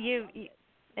it. It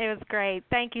was great.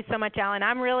 Thank you so much, Alan.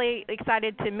 I'm really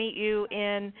excited to meet you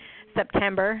in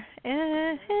September.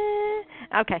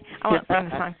 Okay, I won't sing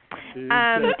the song.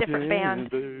 Different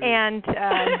band. And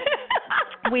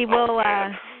we will,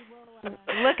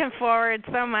 looking forward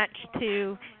so much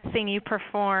to seeing you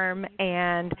perform,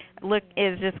 and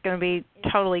is just going to be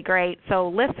totally great. So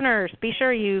listeners, be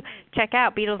sure you check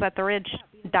out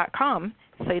BeatlesAtTheRidge.com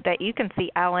so that you can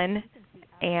see Alan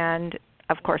and,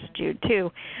 of course, Jude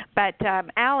too. But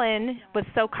Alan was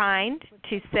so kind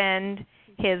to send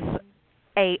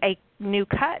a new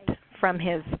cut from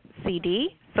his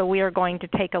CD, so we are going to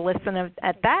take a listen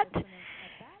at that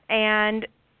and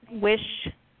wish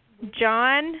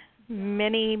John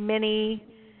many, many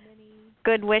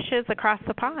good wishes across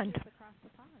the pond.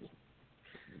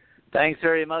 Thanks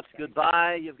very much.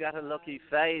 Goodbye. You've got a lucky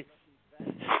face.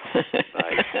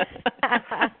 Nice.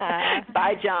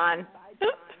 Bye, John.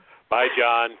 Bye,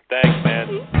 John. Thanks, man.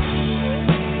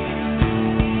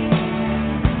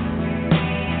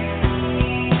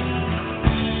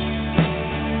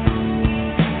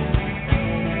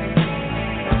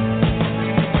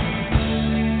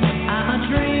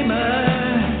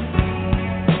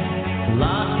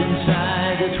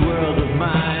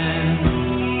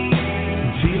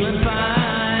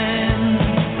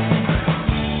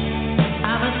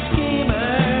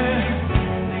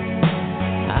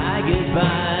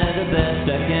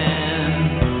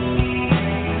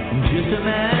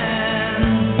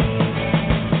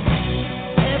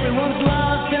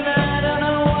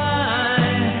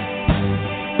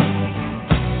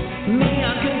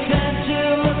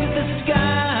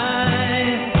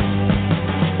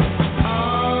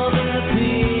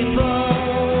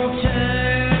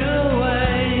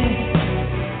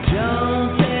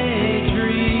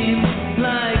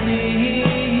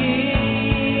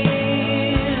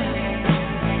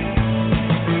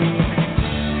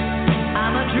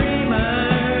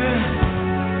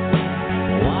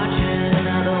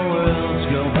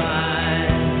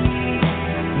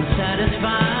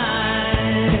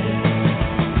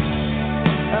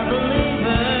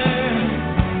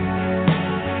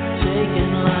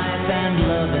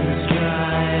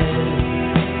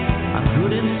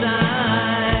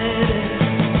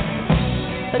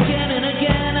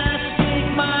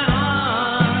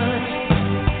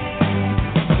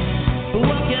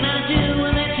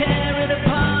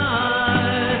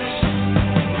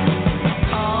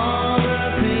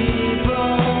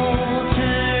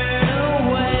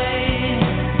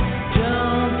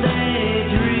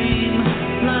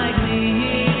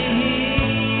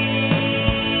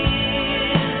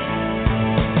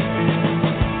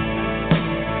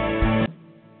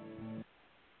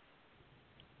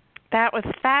 That was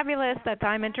fabulous. That's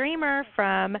I'm a Dreamer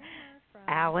from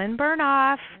Alan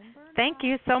Bernoff. Thank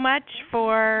you so much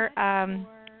for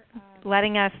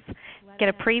letting us get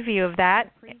a preview of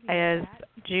that. Is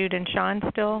Jude and Sean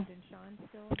still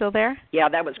there? Yeah,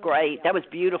 that was great. That was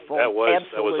beautiful. That was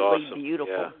absolutely awesome.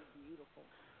 Beautiful. Yeah.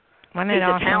 Wasn't He's it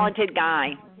awesome? a talented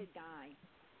guy.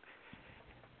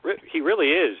 He really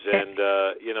is, and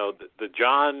the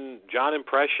John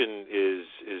impression is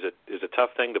a tough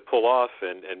thing to pull off,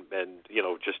 and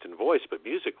just in voice, but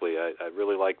musically, I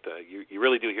really like you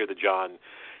really do hear the John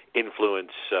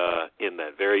influence in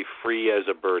that. Very free as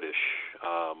a birdish.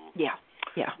 Yeah.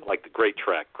 Like the great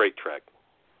track.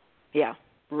 Yeah,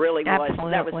 really was.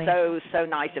 Absolutely. That was so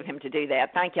nice of him to do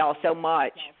that. Thank y'all so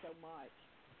much.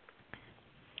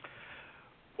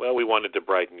 Well, we wanted to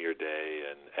brighten your day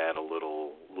and add a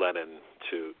little Lennon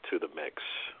to the mix.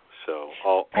 So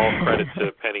all credit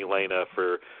to Penny Lena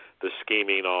for the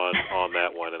scheming on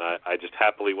that one, and I just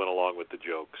happily went along with the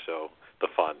joke. So the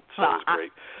fun. So it was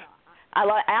great.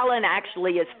 Alan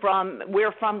actually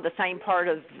we're from the same part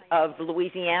of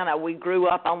Louisiana. We grew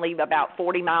up only about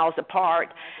 40 miles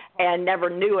apart and never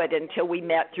knew it until we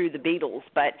met through the Beatles.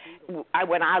 But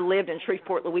when I lived in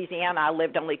Shreveport, Louisiana, I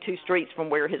lived only 2 streets from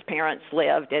where his parents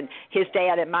lived. And his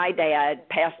dad and my dad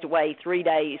passed away 3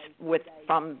 days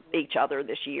from each other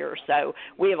this year. So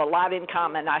we have a lot in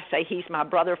common. I say he's my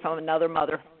brother from another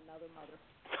mother.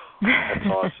 That's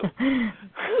awesome.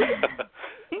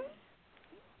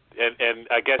 And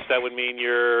I guess that would mean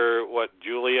you're,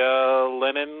 Julia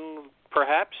Lennon,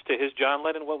 perhaps, to his John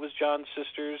Lennon? What was John's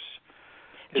sister's?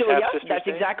 Julia, that's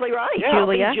name? Exactly right. Yeah.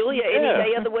 Julia any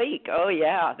day of the week. Oh,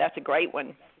 yeah, that's a great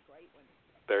one.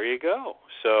 There you go.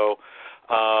 So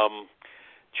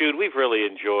Jude, we've really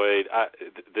enjoyed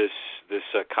this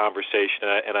conversation,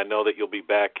 and I know that you'll be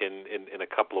back in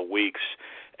a couple of weeks.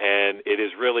 And it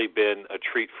has really been a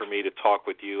treat for me to talk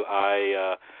with you.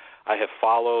 I have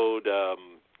followed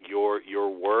your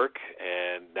work,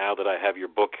 and now that I have your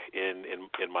book in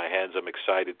my hands, I'm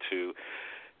excited to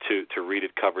read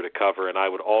it cover to cover. And I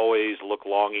would always look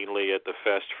longingly at the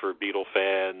Fest for Beatle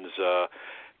Fans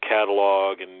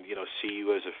catalog, and see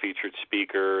you as a featured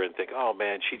speaker, and think, oh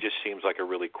man, she just seems like a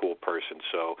really cool person.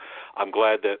 So I'm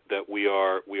glad that we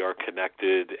are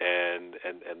connected, and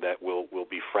that we'll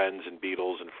be friends in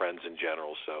Beatles and friends in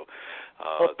general. So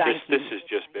this has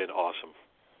just been awesome.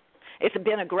 It's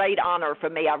been a great honor for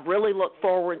me. I really look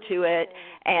forward to it,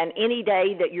 and any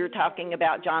day that you're talking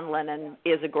about John Lennon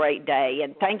is a great day.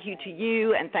 And thank you to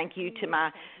you, and thank you to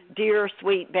my dear,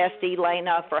 sweet bestie,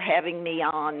 Lena, for having me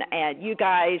on. And you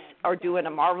guys are doing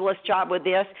a marvelous job with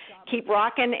this. Keep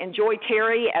rocking. Enjoy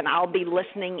Terry, and I'll be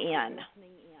listening in.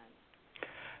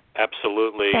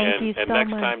 Absolutely. Thank you so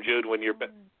next much. time, Jude, when you're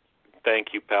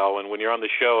thank you, pal. And when you're on the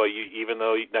show, even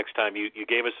though next time you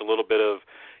gave us a little bit of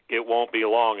 "it won't be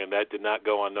long," and that did not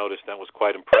go unnoticed. That was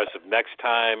quite impressive. Next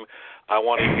time, I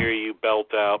want to hear you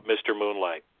belt out "Mr.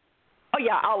 Moonlight." Oh,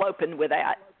 yeah, I'll open with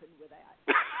that.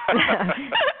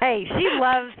 Hey, she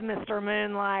loves Mr.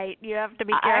 Moonlight. You have to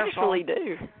be careful. I actually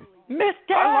do.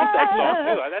 Mr. I love that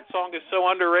song too. That song is so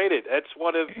underrated.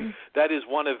 That is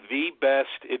one of the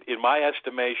best in my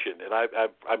estimation. And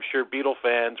I'm sure Beatle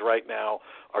fans right now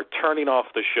are turning off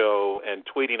the show and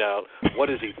tweeting out, "What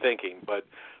is he thinking?"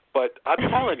 But I'm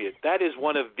telling you, that is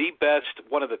one of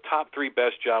the top 3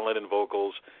 best John Lennon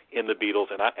vocals in the Beatles,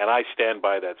 and I stand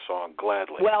by that song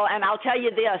gladly. Well, and I'll tell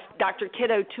you this, Dr. Kid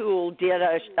O'Toole did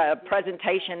a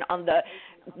presentation on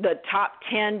the top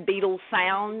 10 Beatles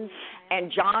sounds,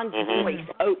 and John's voice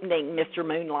opening Mr.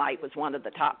 Moonlight was one of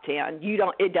the top 10.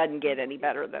 It doesn't get any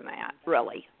better than that,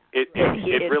 really. It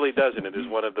really doesn't. It is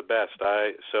one of the best.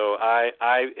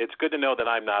 It's good to know that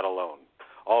I'm not alone.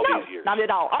 These years. Not at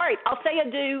all. All right, I'll say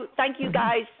adieu. Thank you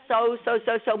guys so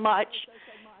much.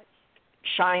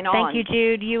 Shine on. Thank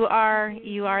you, Jude. You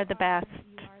are the best.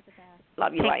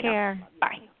 Love you, Take care.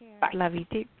 Bye. Love you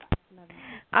too.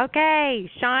 Okay,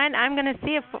 Sean, I'm going to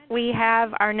see if we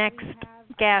have our next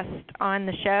guest on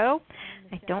the show.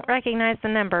 I don't recognize the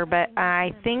number, but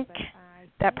I think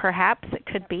that perhaps it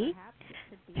could be.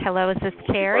 Hello, is this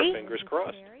Terry? Fingers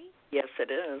crossed. Yes, it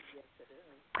is.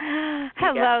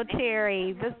 Hello,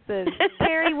 Terry. This is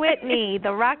Terry Whitney,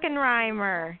 the Rockin'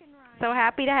 Rhymer. So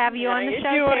happy to have you on the show,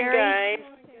 How you doing, Terry. guys?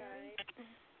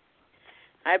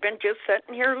 I've been just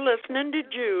sitting here listening to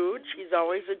Jude. She's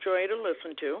always a joy to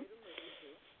listen to.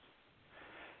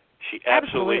 She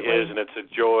absolutely is, and it's a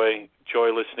joy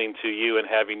listening to you and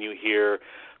having you here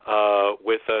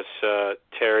with us,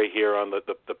 Terry, here on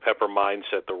the Pepper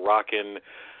Mindset, the Rockin'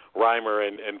 Rhymer.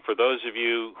 And for those of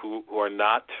you who are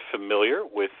not familiar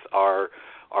with our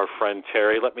friend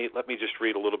Terry, let me just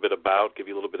read give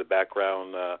you a little bit of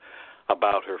background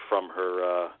about her from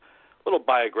her little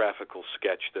biographical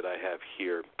sketch that I have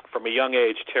here. From a young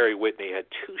age, Terry Whitney had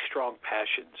 2 strong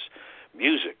passions: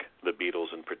 music, the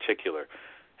Beatles in particular,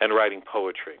 and writing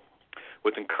poetry.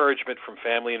 With encouragement from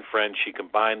family and friends, she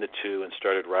combined the 2 and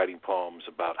started writing poems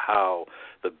about how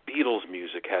the Beatles'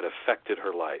 music had affected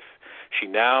her life. She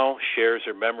now shares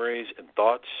her memories and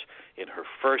thoughts in her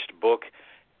first book,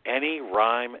 Any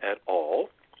Rhyme at All,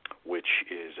 which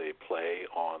is a play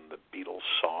on the Beatles'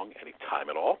 song Any Time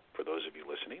at All, for those of you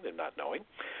listening and not knowing.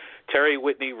 Terry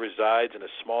Whitney resides in a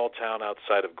small town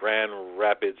outside of Grand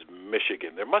Rapids,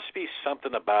 Michigan. There must be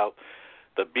something about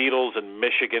the Beatles in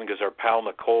Michigan, because our pal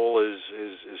Nicole is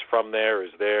from there,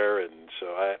 and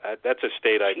so that's a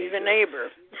state I need. She's a neighbor.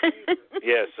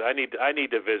 Yes, I need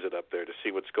to visit up there to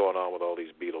see what's going on with all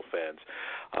these Beatle fans.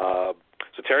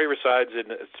 So Terry resides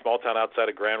in a small town outside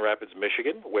of Grand Rapids,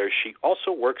 Michigan, where she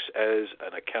also works as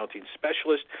an accounting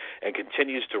specialist and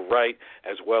continues to write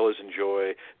as well as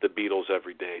enjoy the Beatles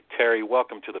every day. Terry,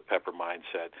 welcome to the Pepper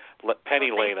Mindset.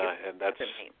 Penny Lena, and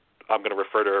I'm going to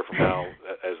refer to her from now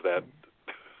as that.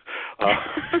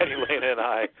 Penny Lena and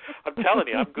I'm telling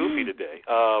you, I'm goofy today.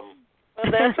 Well,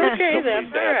 that's okay.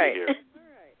 That's all right.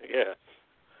 Yeah.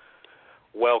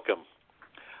 Welcome.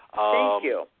 Thank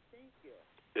you.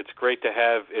 It's great to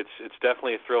have. It's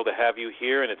definitely a thrill to have you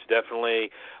here, and it's definitely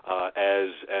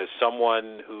as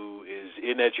someone who is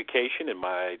in education, and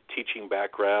my teaching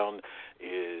background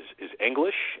is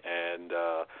English, and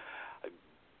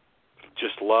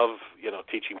just love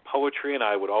teaching poetry, and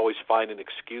I would always find an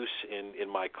excuse in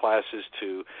my classes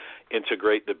to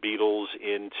integrate the Beatles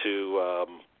into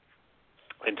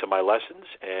into my lessons,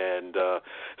 and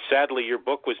sadly, your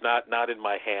book was not in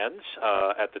my hands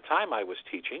at the time I was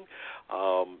teaching.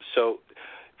 So,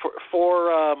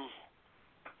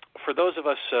 for those of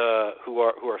us who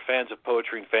are fans of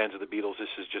poetry and fans of the Beatles, this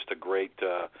is just a great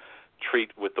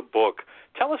treat with the book.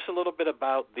 Tell us a little bit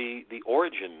about the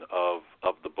origin of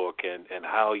the book and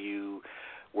how you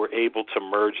were able to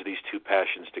merge these two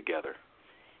passions together.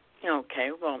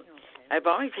 Okay, well, I've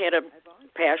always had a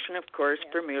passion, of course,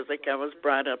 for music. I was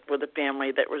brought up with a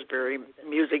family that was very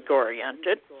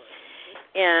music-oriented,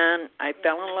 and I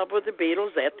fell in love with the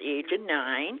Beatles at the age of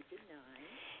 9.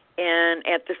 And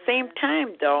at the same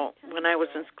time, though, when I was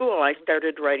in school, I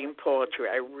started writing poetry.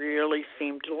 I really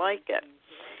seemed to like it.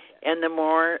 And the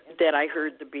more that I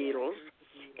heard the Beatles,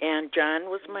 and John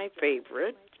was my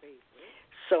favorite,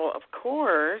 so, of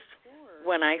course,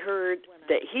 when I heard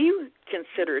that he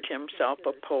considered himself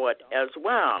a poet as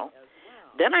well,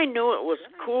 then I knew it was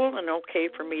cool and okay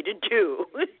for me to do.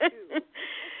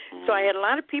 So I had a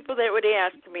lot of people that would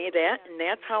ask me that, and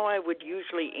that's how I would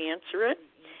usually answer it.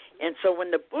 And so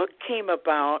when the book came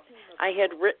about, I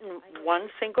had written one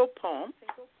single poem,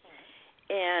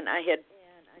 and I had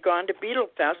gone to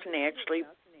Beatlefest and actually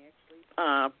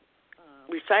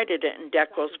recited it in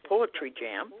Decco's Poetry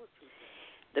Jam.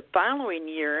 The following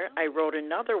year, I wrote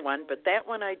another one, but that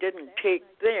one I didn't take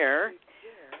there,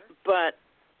 but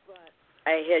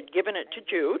I had given it to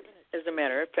Jude, as a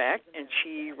matter of fact, and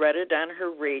she read it on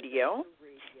her radio,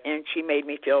 and she made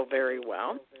me feel very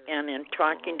well. And in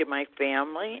talking to my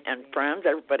family and friends,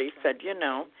 everybody said, you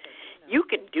know, you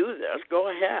can do this. Go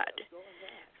ahead.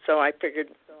 So I figured,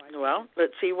 well,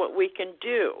 let's see what we can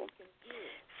do.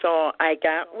 So I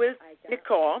got with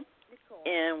Nicole,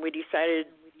 and we decided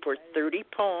for 30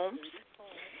 poems.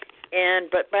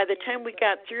 But by the time we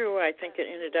got through, I think it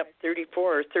ended up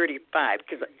 34 or 35,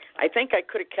 because I think I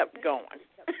could have kept going.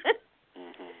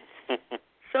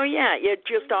 So, yeah, it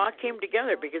just all came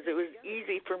together because it was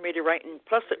easy for me to write, and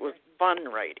plus it was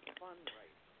fun writing.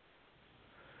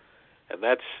 And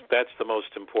that's the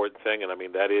most important thing, and I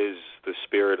mean that is the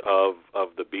spirit of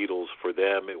the Beatles. For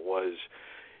them, it was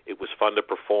fun to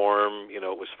perform. You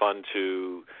know, it was fun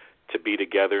to be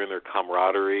together in their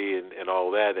camaraderie and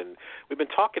all that. And we've been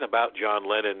talking about John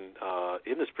Lennon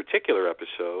in this particular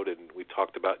episode, and we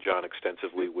talked about John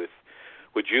extensively with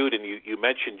Jude, and you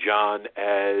mentioned John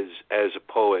as a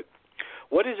poet.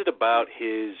 What is it about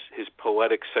his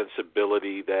poetic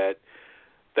sensibility that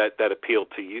appealed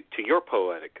to you, to your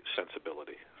poetic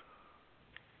sensibility?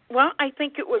 Well, I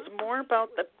think it was more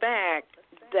about the fact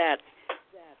that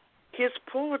his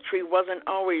poetry wasn't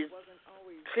always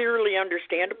clearly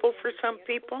understandable for some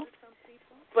people,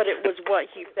 but it was what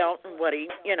he felt and what he,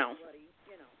 you know.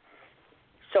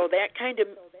 So that kind of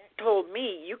told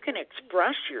me you can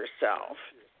express yourself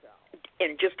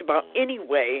in just about any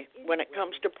way when it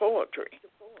comes to poetry.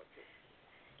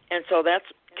 And so that's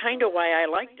kind of why I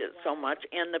liked it so much,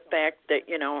 and the fact that,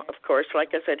 you know, of course, like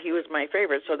I said, he was my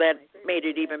favorite, so that made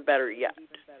it even better yet.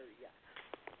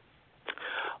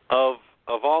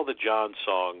 Of all the John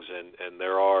songs, and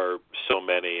there are so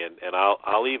many, and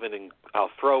I'll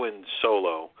throw in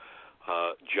solo,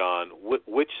 John.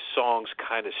 Which songs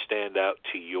kind of stand out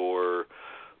to your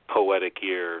poetic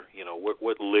ear? You know,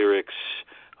 what lyrics,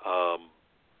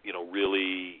 you know,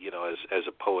 really, you know, as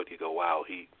a poet, you go, wow,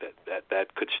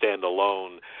 that could stand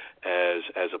alone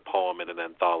as a poem in an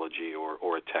anthology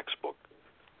or a textbook.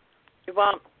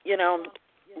 Well, you know,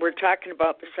 we're talking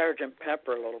about the Sgt.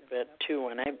 Pepper a little bit too,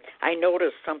 and I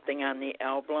noticed something on the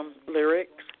album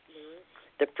lyrics.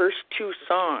 The first two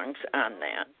songs on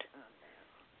that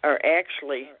are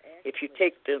actually, if you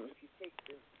take the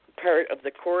part of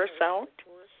the chorus out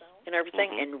and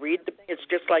everything and read it's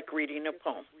just like reading a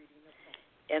poem.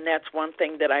 And that's one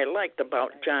thing that I liked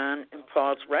about John and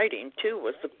Paul's writing too,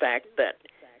 was the fact that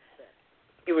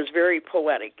it was very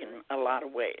poetic in a lot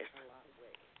of ways.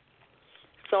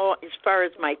 So as far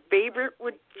as my favorite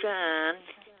with John,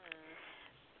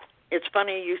 it's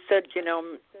funny you said, you know,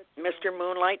 Mr.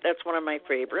 Moonlight, that's one of my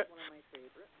favorites.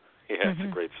 Yeah, it's a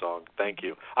great song. Thank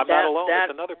you. I'm not alone.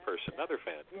 It's another person, another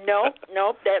fan. Nope,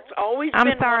 that's always I'm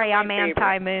been sorry, one of my I'm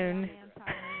anti-moon.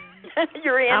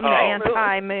 You're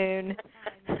anti-moon.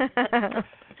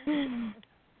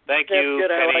 Thank you,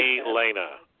 Penny Lena.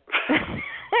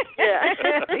 Yeah.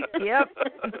 Yep.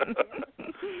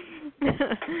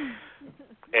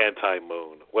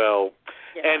 Anti-moon. Well,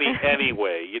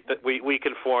 anyway, we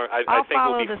can form. I think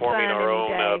we'll be forming our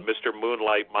own Mr.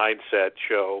 Moonlight Mindset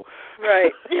show.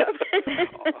 Right.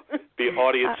 The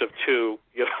audience of two.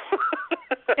 You know.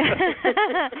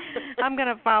 I'm going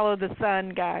to follow the sun,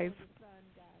 guys.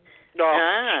 No.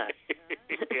 Ah.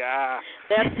 Yeah.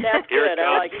 That's Here good. it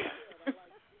I like comes.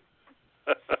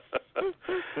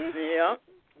 it. Yeah.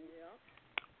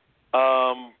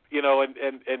 You know, and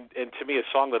to me, a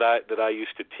song that I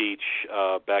used to teach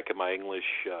back in my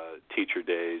English teacher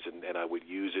days, and I would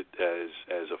use it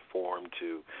as a form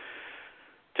to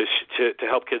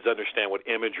help kids understand what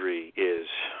imagery is.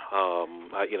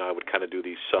 I would kind of do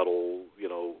these subtle,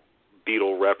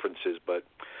 Beatle references, but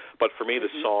for me, the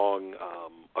song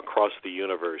 "Across the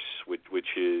Universe,"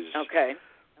 which is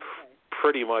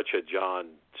pretty much a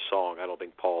John song. I don't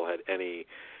think Paul had any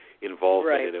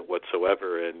involvement in it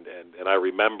whatsoever, and I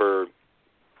remember,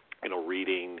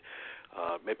 reading.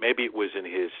 Maybe it was in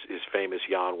his famous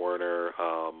Jan Werner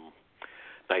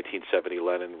 1970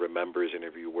 Lennon Remembers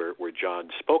interview where John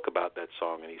spoke about that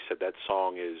song, and he said that's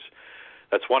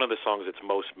one of the songs that's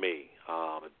most me.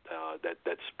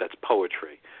 That's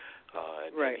poetry,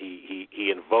 and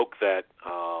he invoked that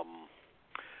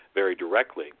very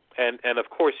directly, and of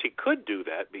course he could do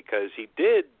that because he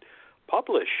did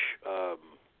publish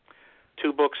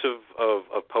 2 books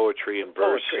of poetry and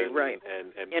verse, and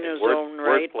in his word, own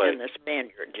right, wordplay. and the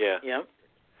Spaniard. Yeah. Yep.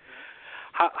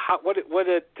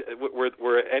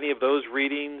 Were any of those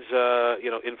readings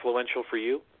influential for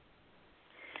you?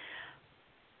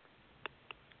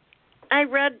 I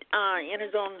read in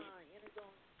his own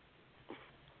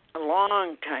a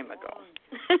long time ago.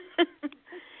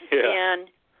 Yeah. And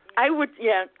I would,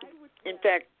 in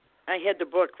fact, I had the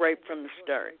book right from the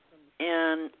start.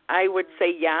 And I would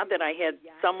say, that I had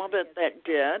some of it that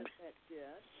did.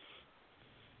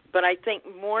 But I think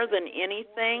more than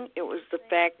anything, it was the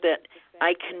fact that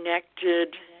I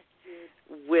connected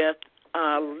with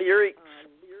lyrics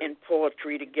and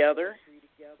poetry together.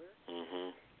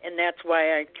 Mm-hmm. And that's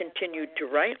why I continued to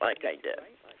write like I did.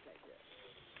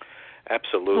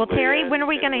 Absolutely. Well, Terry, when are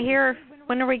we going to hear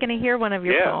one of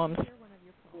your poems?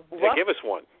 Yeah, give us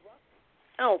one.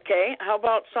 Okay. How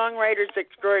about Songwriters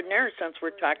Extraordinaire, since we're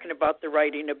talking about the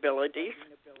writing abilities?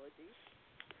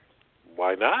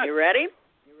 Why not? You ready?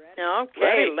 Okay.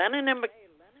 Ready. Lennon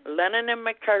and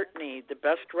McCartney, the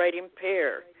best writing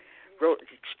pair, wrote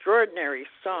extraordinary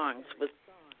songs with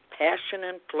passion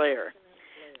and flair.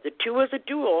 The two as a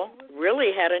duo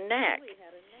really had a knack,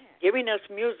 giving us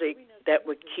music that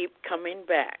would keep coming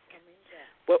back.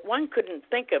 What one couldn't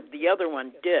think of, the other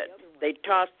one did. They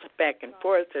tossed back and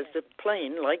forth as if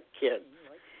playing like kids.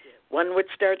 One would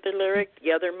start the lyric,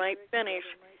 the other might finish.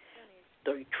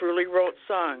 They truly wrote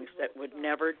songs that would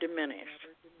never diminish.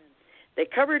 They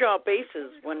covered all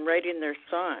bases when writing their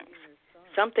songs,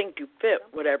 something to fit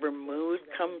whatever mood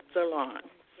comes along.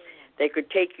 They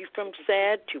could take you from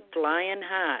sad to flying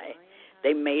high.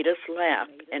 They made us laugh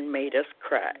and made us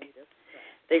cry.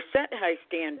 They set high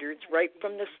standards right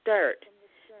from the start.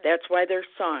 That's why their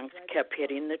songs kept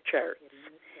hitting the charts.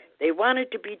 They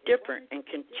wanted to be different and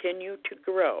continue to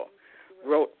grow,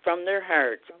 wrote from their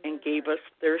hearts and gave us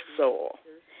their soul.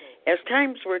 As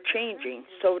times were changing,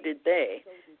 so did they.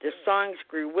 The songs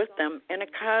grew with them in a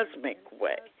cosmic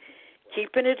way.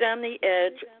 Keeping it on the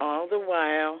edge all the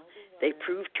while, they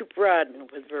proved to broaden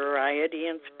with variety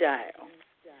and style.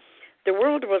 The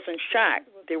world was in shock.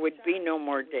 There would be no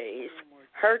more days.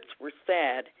 Hearts were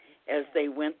sad as they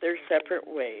went their separate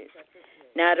ways.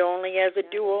 Not only as a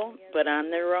duo, but on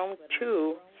their own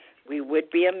too, we would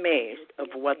be amazed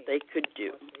of what they could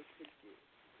do.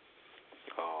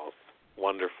 Oh,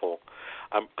 wonderful.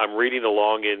 I'm reading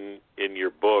along in your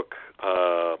book.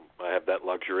 I have that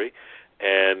luxury,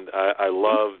 and I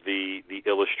love the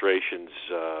illustrations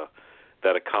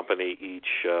that accompany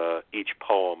each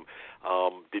poem.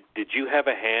 Did you have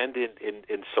a hand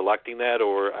in selecting that,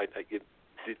 or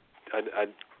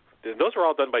those are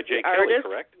all done by Jay Kelly,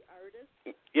 correct?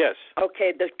 Yes.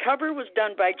 Okay, the cover was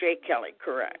done by Jay Kelly,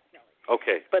 correct.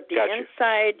 Okay, but the gotcha.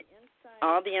 inside,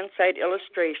 all the inside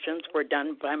illustrations were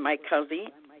done by my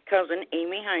cousin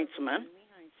Amy Heinzman,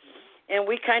 and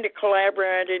we kind of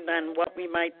collaborated on what we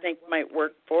might think might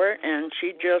work for it, and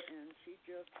she just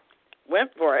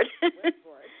went for it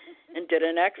and did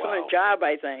an excellent job,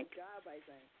 I think.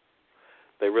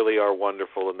 They really are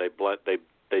wonderful, and they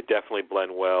definitely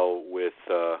blend well with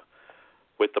the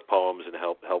poems and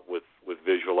help with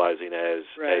visualizing as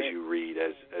you read,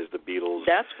 as the Beatles.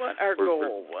 That's what our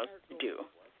goal was to do.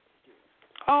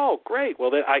 Oh, great! Well,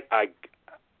 then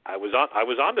I was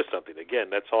onto something again.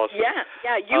 That's awesome.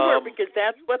 Yeah, you were, because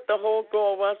that's what the whole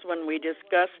goal was when we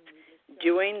discussed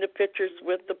doing the pictures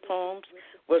with the poems,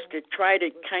 was to try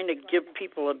to kind of give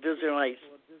people a visualization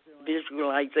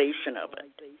of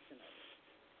it.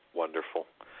 Wonderful.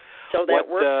 So that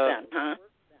worked then, huh?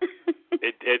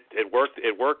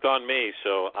 It worked on me,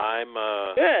 so I'm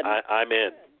good. I'm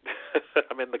in.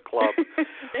 I'm in the club.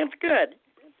 That's good.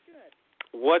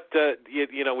 What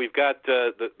you know, we've got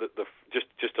the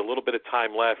just a little bit of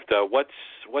time left. What's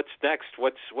next?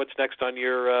 What's next on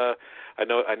your? I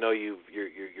know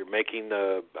you're making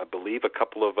I believe a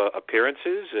couple of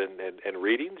appearances and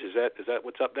readings. Is that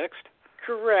what's up next?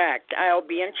 Correct. I'll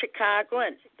be in Chicago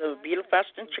at the Beatle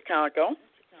Fest in Chicago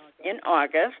in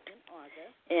August,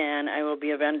 and I will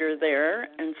be a vendor there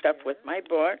and stuff with my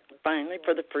book finally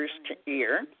for the first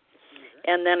year.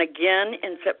 And then again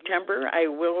in September, I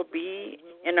will be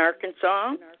in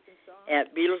Arkansas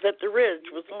at Beatles at the Ridge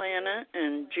with Lana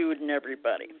and Jude and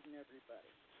everybody.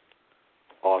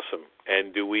 Awesome.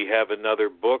 And do we have another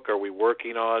book? Are we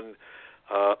working on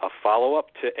a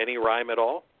follow-up to Any Rhyme at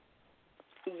All?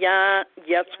 Yeah,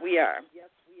 yes, we are.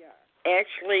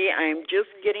 Actually, I'm just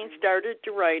getting started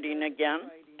to writing again.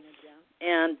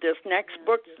 And this next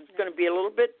book is going to be a little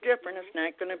bit different. It's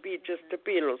not going to be just a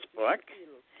Beatles book,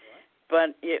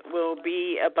 but it will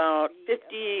be about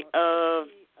 50 of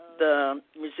the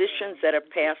musicians that have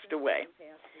passed away.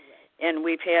 And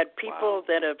we've had people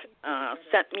that have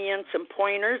sent me in some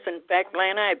pointers. In fact,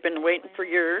 Lana, I've been waiting for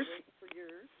yours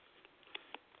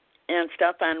and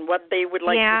stuff on what they would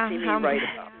like to see me write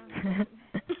about.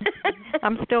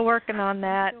 I'm still working on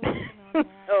that.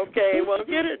 Okay, well,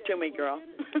 get it to me, girl.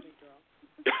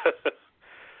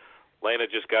 Lana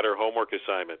just got her homework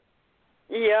assignment.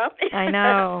 Yep. I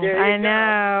know. I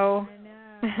know.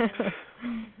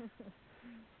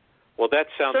 Well, that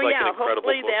sounds like an incredible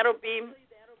hopefully book. that'll be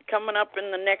coming up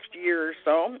in the next year or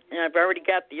so. And I've already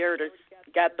got the artist,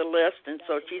 got the list, and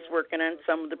so she's working on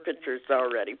some of the pictures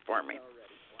already for me.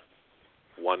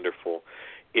 Wonderful.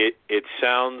 It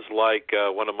sounds like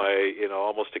one of my,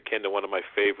 almost akin to one of my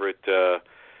favorite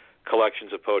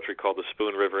collections of poetry called the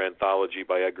Spoon River Anthology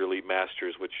by Edgar Lee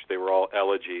Masters, which they were all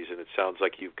elegies, and it sounds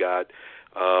like you've got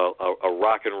a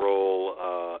rock and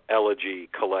roll elegy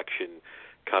collection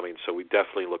coming, so we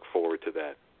definitely look forward to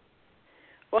that.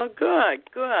 Well, good.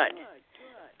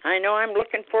 I know I'm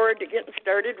looking forward to getting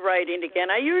started writing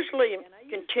again. I usually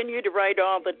continue to write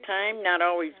all the time, not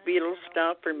always Beatles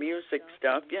stuff or music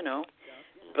stuff,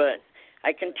 but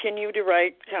I continue to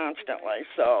write constantly,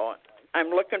 so I'm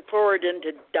looking forward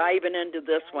into diving into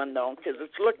this one, though, because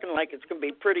it's looking like it's going to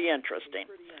be pretty interesting.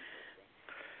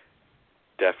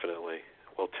 Definitely.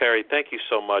 Well, Terry, thank you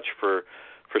so much for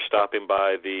stopping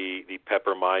by the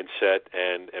Pepper Mindset,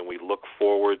 and we look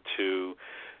forward to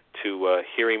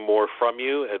hearing more from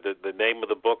you. The name of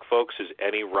the book, folks, is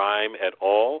Any Rhyme at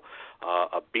All,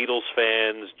 A Beatles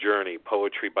Fan's Journey,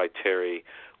 Poetry by Terry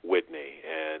Whitney.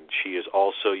 And she is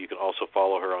also, you can also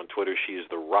follow her on Twitter. She is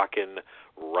the Rockin'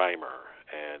 Rhymer.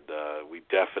 And we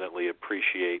definitely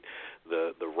appreciate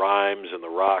the rhymes and the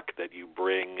rock that you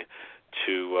bring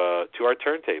to our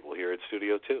turntable here at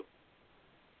Studio 2.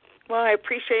 Well, I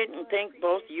appreciate and thank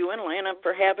both you and Lana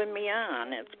for having me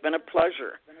on. It's been a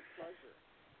pleasure.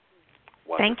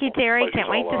 Wonderful. Thank you, Terry. Pleasure's Can't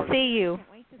wait all to ours. see you.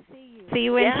 See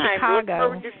you in Chicago. I look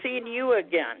forward to seeing you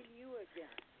again.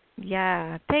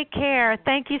 Yeah. Take care.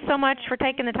 Thank you so much for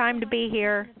taking the time to be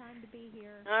here.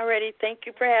 All righty. Thank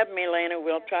you for having me, Lana.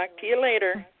 We'll talk to you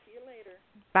later.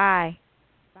 Bye.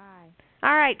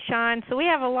 All right, Sean. So we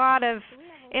have a lot of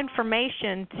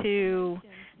information to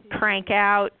crank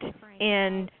out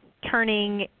in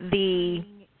turning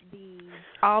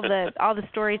all the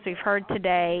stories we've heard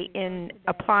today in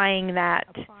applying that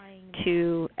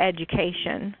to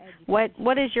education.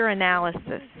 What is your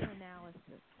analysis?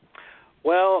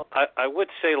 Well, I would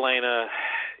say, Lana,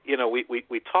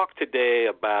 we talked today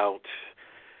about,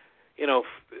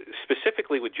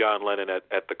 specifically with John Lennon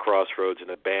at the Crossroads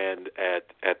and a band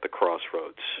at the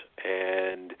Crossroads.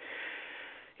 And,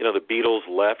 the Beatles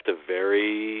left a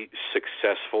very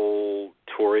successful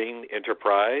touring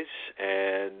enterprise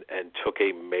and took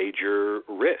a major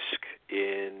risk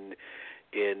in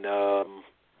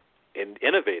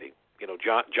innovating.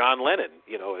 John Lennon,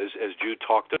 as Jude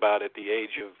talked about at the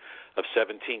age of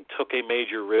 17, took a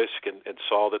major risk and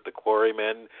saw that the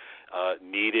Quarrymen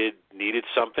needed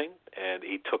something, and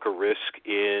he took a risk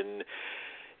in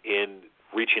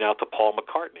reaching out to Paul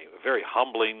McCartney, a very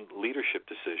humbling leadership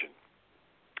decision.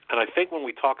 And I think when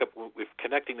we talk, we're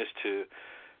connecting this to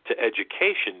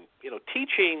education,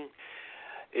 teaching,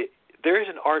 there is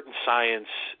an art and science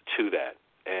to that.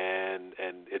 And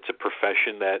it's a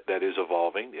profession that is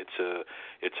evolving. It's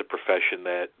a profession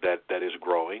that is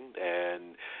growing,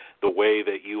 and the way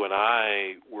that you and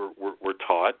I were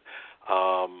taught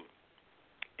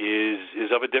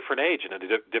is of a different age and a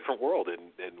different world.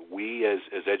 And we as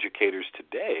educators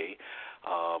today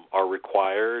are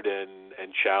required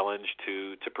and challenged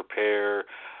to prepare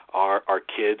our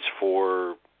kids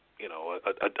for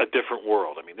a different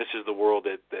world. I mean, this is the world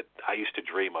that I used to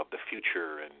dream of, the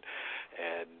future and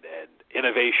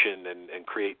innovation and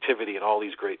creativity and all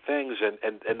these great things,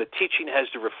 and the teaching has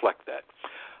to reflect that.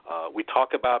 We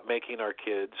talk about making our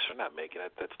kids, or not making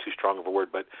it, that's too strong of a word,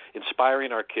 but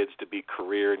inspiring our kids to be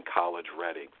career and college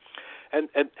ready. And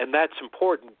that's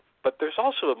important, but there's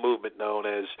also a movement known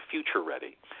as future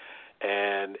ready,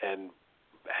 and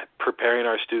preparing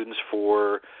our students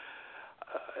for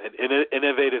an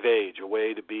innovative age, a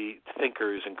way to be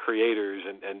thinkers and creators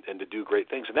and to do great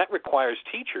things. And that requires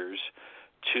teachers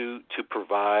to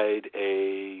provide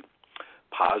a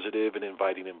positive and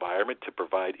inviting environment, to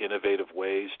provide innovative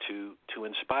ways to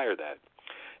inspire that.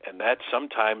 And that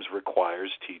sometimes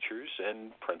requires teachers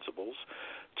and principals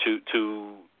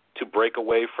to break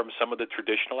away from some of the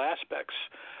traditional aspects.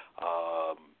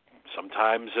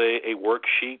 Sometimes a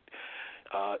worksheet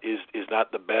is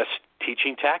not the best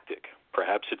teaching tactic.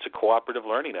 Perhaps it's a cooperative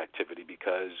learning activity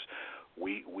because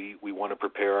we want to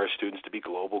prepare our students to be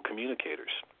global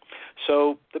communicators.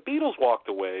 So the Beatles walked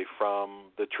away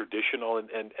from the traditional,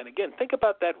 and again, think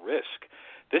about that risk.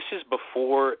 This is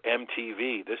before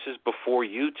MTV. This is before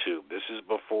YouTube. This is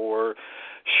before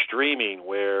streaming,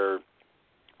 where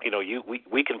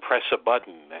we can press a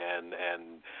button and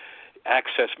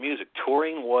access music.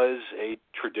 Touring was a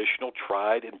traditional,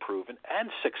 tried and proven and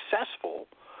successful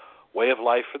way of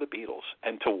life for the Beatles.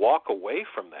 And to walk away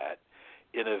from that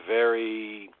in a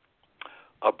very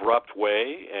abrupt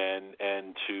way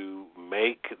and to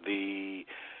make the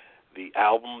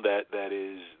album that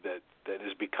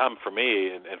has become, for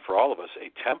me and for all of us,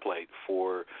 a template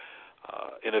for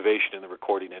innovation in the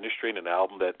recording industry, and an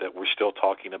album that we're still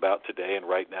talking about today and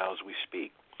right now as we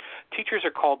speak. Teachers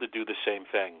are called to do the same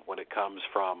thing when it comes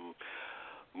from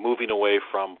moving away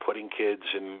from putting kids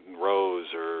in rows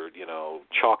or,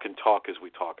 chalk and talk as we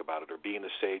talk about it, or being a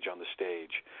sage on the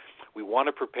stage. We want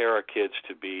to prepare our kids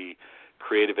to be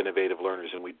creative, innovative learners,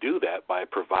 and we do that by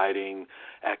providing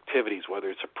activities, whether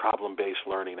it's a problem-based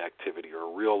learning activity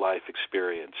or a real-life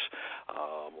experience,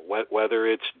 whether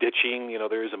it's ditching.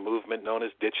 There is a movement known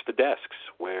as Ditch the Desks,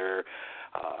 where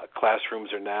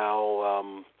classrooms are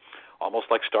now almost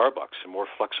like Starbucks and more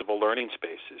flexible learning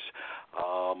spaces.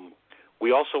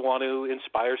 We also want to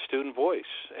inspire student voice,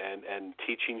 and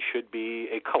teaching should be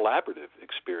a collaborative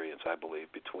experience, I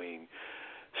believe, between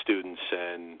students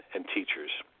and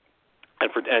teachers.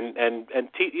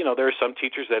 There are some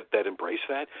teachers that embrace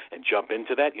that and jump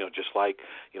into that, just like,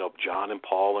 John and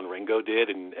Paul and Ringo did,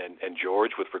 and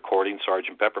George with recording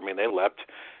Sgt. Pepper. I mean, they leapt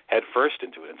head first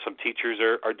into it. And some teachers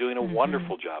are doing a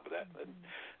wonderful job of that. And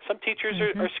some teachers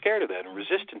are scared of that and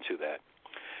resistant to that.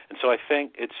 And so I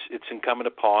think it's incumbent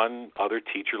upon other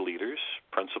teacher leaders,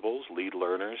 principals, lead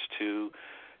learners to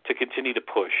continue to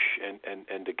push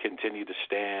and to continue to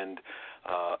stand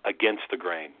against the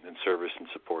grain in service and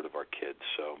support of our kids.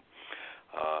 So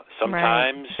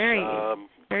sometimes... Right.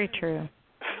 Very true.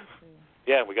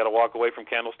 Yeah, we got to walk away from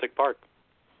Candlestick Park.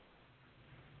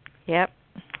 Yep,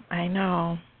 I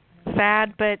know.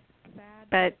 Sad, but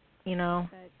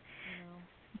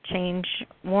change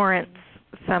warrants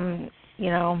some,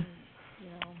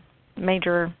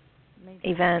 major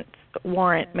events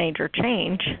warrant major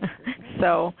change.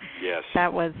 So yes,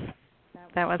 that was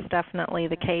definitely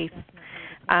the case.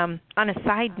 On a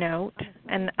side note,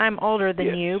 and I'm older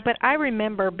than you, but I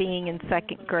remember being in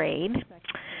second grade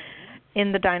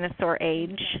in the dinosaur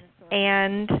age,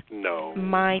 and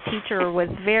my teacher was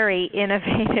very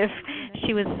innovative.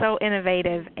 She was so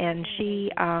innovative, and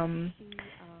she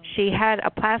had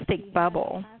a plastic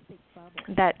bubble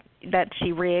that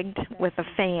she rigged with a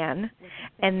fan,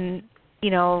 and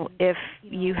if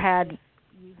you had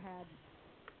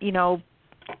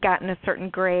gotten a certain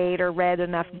grade or read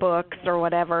enough books or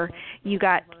whatever, you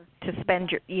got to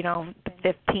spend your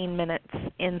 15 minutes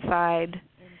inside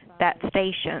that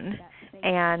station.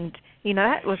 And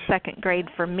that was second grade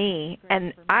for me,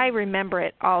 and I remember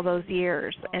it all those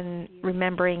years, and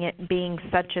remembering it being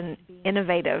such an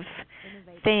innovative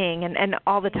thing. And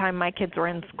all the time my kids were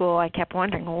in school, I kept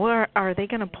wondering, where are they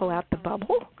going to pull out the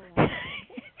bubble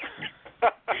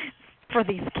for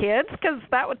these kids? Because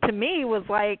that, to me, was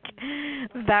like,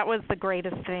 that was the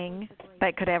greatest thing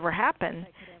that could ever happen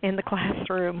in the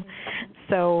classroom.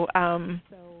 So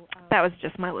that was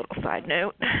just my little side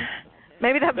note.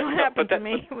 Maybe that's what happened to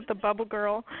me with the bubble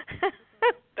girl.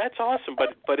 That's awesome,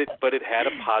 but it had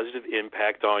a positive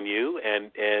impact on you,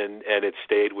 and it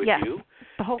stayed with you.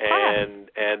 The whole class.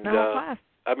 And the whole class.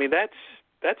 I mean,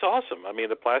 that's awesome. I mean,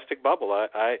 the plastic bubble.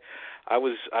 I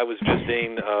was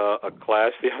visiting a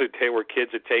class the other day where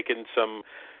kids had taken some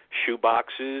shoe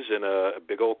boxes in a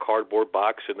big old cardboard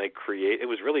box, and it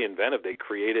was really inventive. They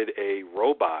created a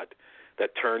robot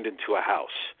that turned into a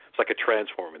house. It's like a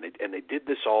transformer, and they did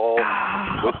this all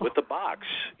with the box,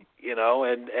 you know,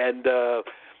 and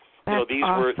you know, these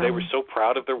awesome. they were so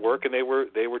proud of their work, and they were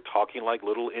talking like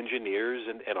little engineers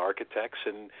and architects,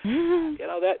 and you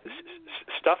know, that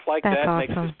stuff like That's that awesome.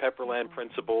 makes this Pepperland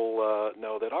principle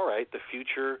know that, all right, the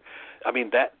future. I mean,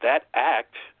 that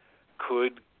act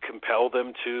could compel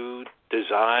them to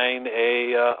design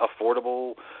a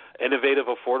innovative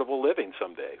affordable living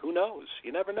someday. Who knows?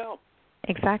 You never know.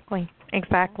 Exactly.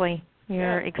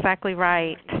 You're exactly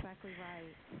right.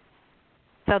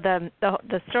 So the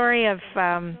story of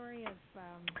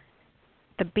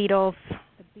the Beatles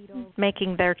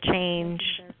making their change,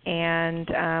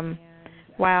 and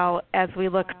while as we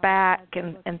look back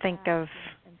and think of,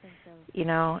 you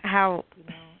know, how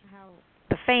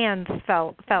the fans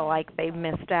felt like they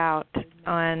missed out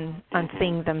on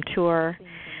seeing them tour,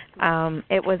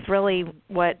 it was really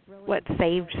what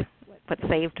saved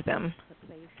them.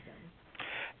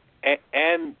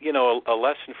 And you know, a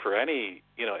lesson for any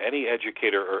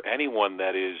educator or anyone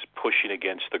that is pushing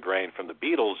against the grain from the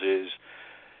Beatles is,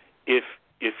 if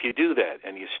you do that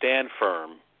and you stand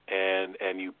firm and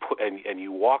you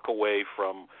walk away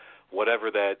from whatever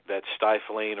that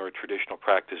stifling or traditional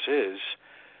practice is,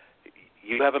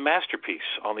 you have a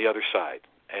masterpiece on the other side.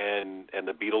 And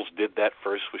the Beatles did that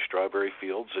first with Strawberry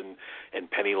Fields and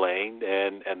Penny Lane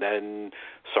and then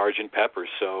Sgt. Pepper.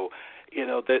 So, you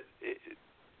know,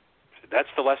 that's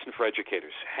the lesson for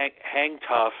educators. Hang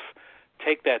tough,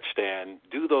 take that stand,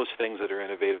 do those things that are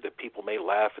innovative that people may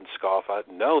laugh and scoff at.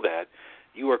 Know that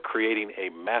you are creating a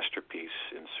masterpiece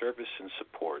in service and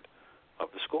support of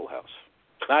the schoolhouse.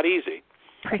 It's not easy,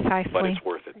 Precisely. but it's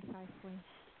worth it.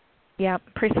 Yeah,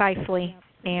 precisely.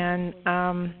 And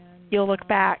you'll look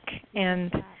back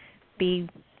and be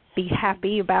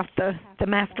happy about the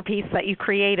masterpiece that you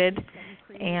created.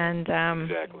 And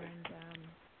Exactly.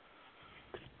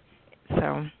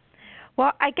 So,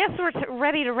 well, I guess we're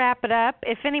ready to wrap it up.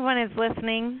 If anyone is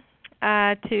listening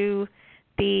to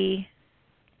the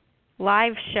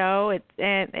live show,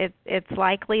 it's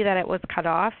likely that it was cut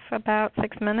off about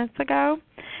 6 minutes ago,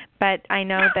 but I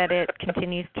know that it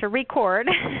continues to record.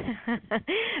 Yes.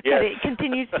 But it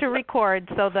continues to record,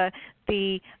 so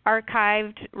the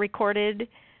archived recorded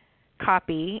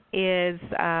copy is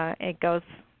it goes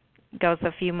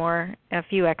a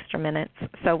few extra minutes,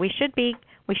 so we should be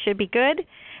good.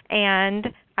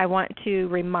 And I want to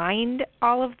remind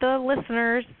all of the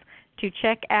listeners to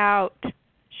check out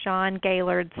Sean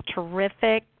Gaylord's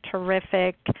terrific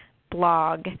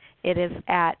blog. It is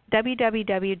at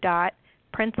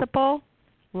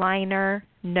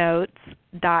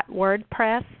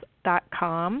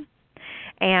www.principallinernotes.wordpress.com.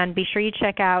 And be sure you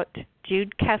check out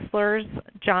Jude Kessler's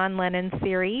John Lennon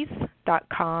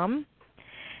Series.com.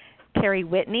 Terry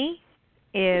Whitney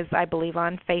is, I believe,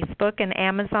 on Facebook and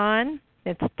Amazon.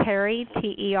 It's Terry,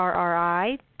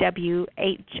 Terri,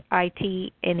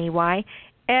 Whitney.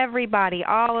 Everybody,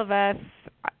 all of us,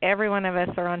 every one of us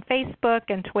are on Facebook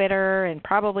and Twitter and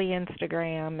probably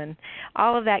Instagram and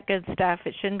all of that good stuff.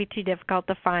 It shouldn't be too difficult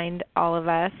to find all of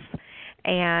us.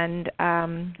 And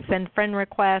send friend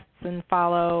requests and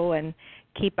follow and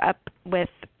keep up with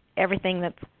everything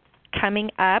that's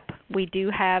coming up. We do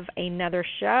have another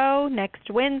show next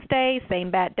Wednesday,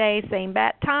 same bat day, same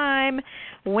bat time,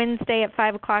 Wednesday at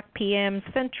 5 o'clock p.m.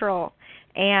 Central.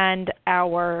 And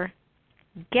our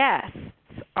guests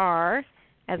are,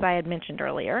 as I had mentioned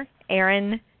earlier,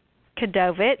 Aaron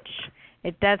Kadovich.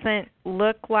 It doesn't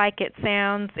look like it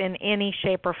sounds in any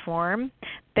shape or form.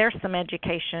 There's some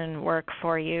education work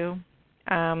for you.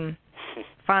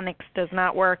 Phonics does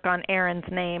not work on Aaron's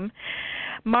name.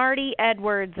 Marty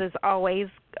Edwards is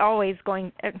also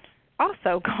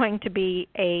going to be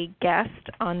a guest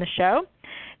on the show.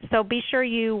 So be sure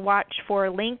you watch for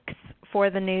links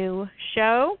for the new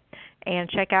show and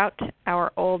check out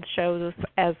our old shows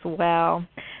as well.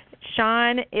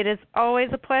 Sean, it is always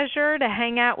a pleasure to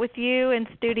hang out with you in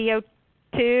Studio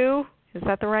 2. Is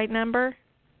that the right number?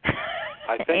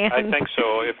 I think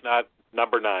so. If not,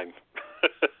 number 9.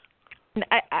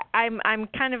 I'm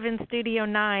kind of in Studio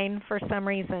 9 for some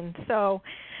reason. So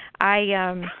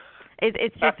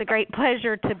it's just a great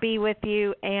pleasure to be with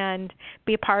you and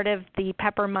be a part of the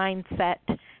Pepper Mindset,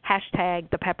 hashtag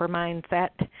the Pepper Mindset.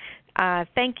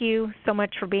 Thank you so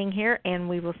much for being here, and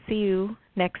we will see you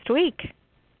next week.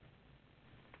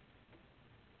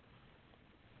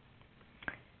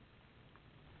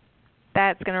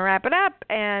 That's going to wrap it up.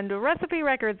 And Recipe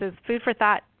Records is food for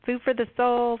thought, food for the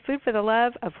soul, food for the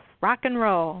love of rock and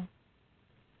roll.